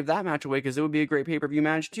don't want to give that match away because it would be a great pay-per-view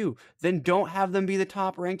match too. Then don't have them be the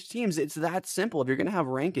top-ranked teams. It's that simple. If you're going to have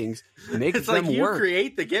rankings, make them work. It's like you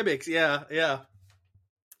create the gimmicks. Yeah.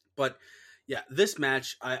 But, yeah, this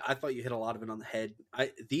match, I thought you hit a lot of it on the head.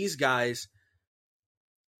 These guys...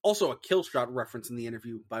 Also, a Killshot reference in the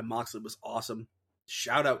interview by Moxley was awesome.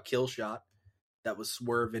 Shout out Killshot. That was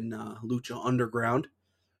Swerve in Lucha Underground.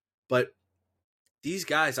 But these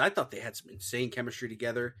guys, I thought they had some insane chemistry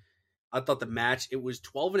together. I thought the match, it was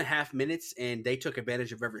 12 and a half minutes, and they took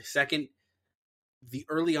advantage of every second. The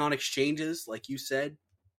early on exchanges, like you said,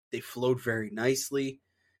 they flowed very nicely.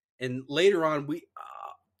 And later on,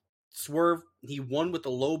 Swerve, he won with a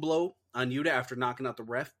low blow on Yuta after knocking out the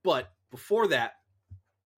ref. But before that,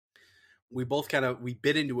 we both we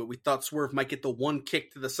bit into it. We thought Swerve might get the one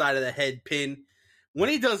kick to the side of the head pin. When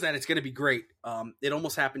he does that, it's going to be great. It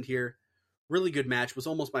almost happened here. Really good match. Was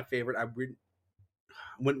almost my favorite. I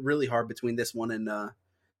went really hard between this one and the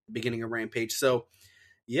beginning of Rampage. So,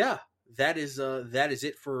 yeah, that is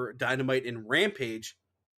it for Dynamite and Rampage.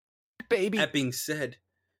 Baby. That being said,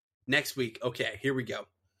 next week, okay, here we go.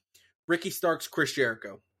 Ricky Starks, Chris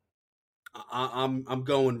Jericho. I'm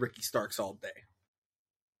going Ricky Starks all day.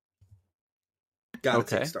 Gotta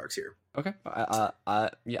take Starks here. Okay.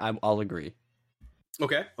 Yeah, I'll agree.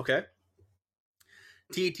 Okay.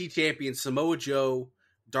 TNT champion Samoa Joe,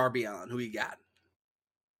 Darby Allin. Who you got?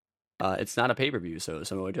 It's not a pay-per-view, so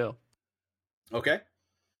Samoa Joe. Okay.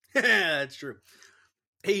 That's true.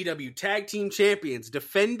 AEW Tag Team Champions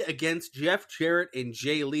defend against Jeff Jarrett and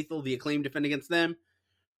Jay Lethal. The Acclaim defend against them.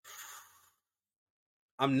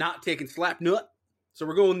 I'm not taking Slapnut, so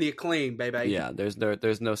we're going the Acclaim, baby. Yeah, there's no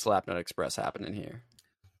Slapnut Express happening here.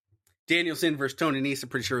 Danielson versus Tony Nese. I'm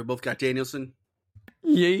pretty sure we both got Danielson.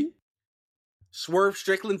 Yay. Swerve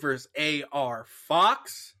Strickland versus AR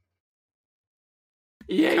Fox.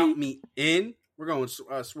 Yay. Count me in. We're going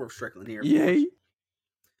Swerve Strickland here. Yay.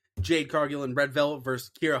 Jade Cargill and Red Velvet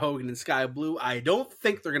versus Kiera Hogan and Sky Blue. I don't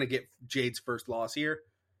think they're gonna get Jade's first loss here.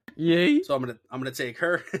 Yay. So I'm gonna take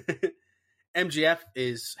her. MJF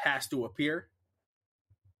has to appear.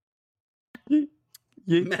 Yay.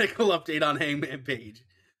 Medical update on Hangman Page.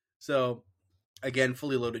 So again,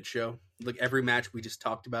 fully loaded show. Look, every match we just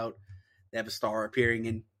talked about, they have a star appearing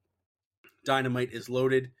in. Dynamite is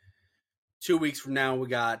loaded. 2 weeks from now, we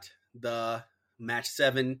got the match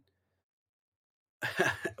 7.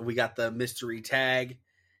 We got the mystery tag.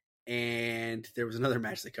 And there was another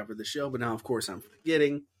match that covered the show, but now, of course, I'm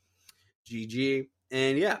forgetting. GG.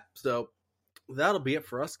 And yeah, so that'll be it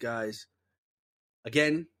for us, guys.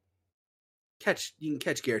 Again, you can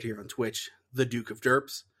catch Garrett here on Twitch, the Duke of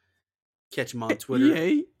Derps. Catch him on Twitter.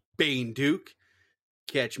 Yay. Bane Duke.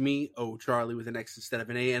 Catch me, Charlie with an X instead of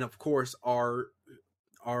an A, and of course our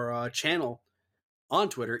channel on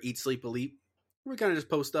Twitter, Eat Sleep Elite. We kind of just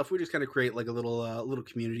post stuff. We just kind of create like a little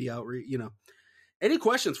community outreach. You know, any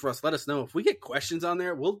questions for us? Let us know. If we get questions on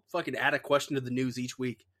there, we'll fucking add a question to the news each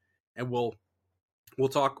week, and we'll We'll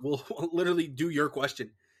talk. We'll literally do your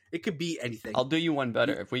question. It could be anything. I'll do you one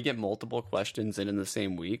better. If we get multiple questions in the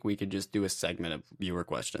same week, we could just do a segment of viewer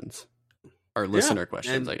questions. Or listener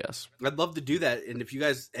questions, I guess. I'd love to do that. And if you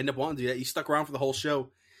guys end up wanting to do that, you stuck around for the whole show.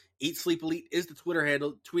 Eat Sleep Elite is the Twitter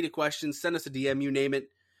handle. Tweet a question, send us a DM, you name it.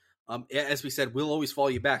 As we said, we'll always follow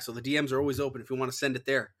you back. So the DMs are always open if you want to send it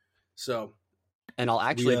there. So, and I'll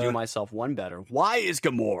actually do myself one better. Why is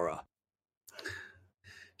Gamora?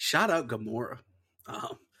 Shout out Gamora.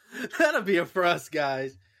 That'll be it for us,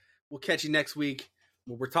 guys. We'll catch you next week.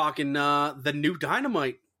 We're talking the new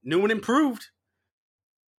Dynamite, new and improved.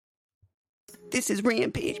 This is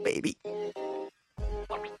Rampage, baby.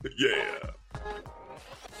 Yeah.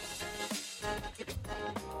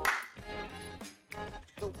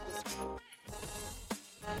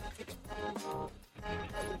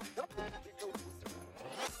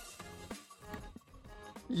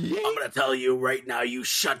 I'm gonna tell you right now, you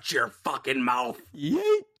shut your fucking mouth.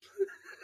 Yeet.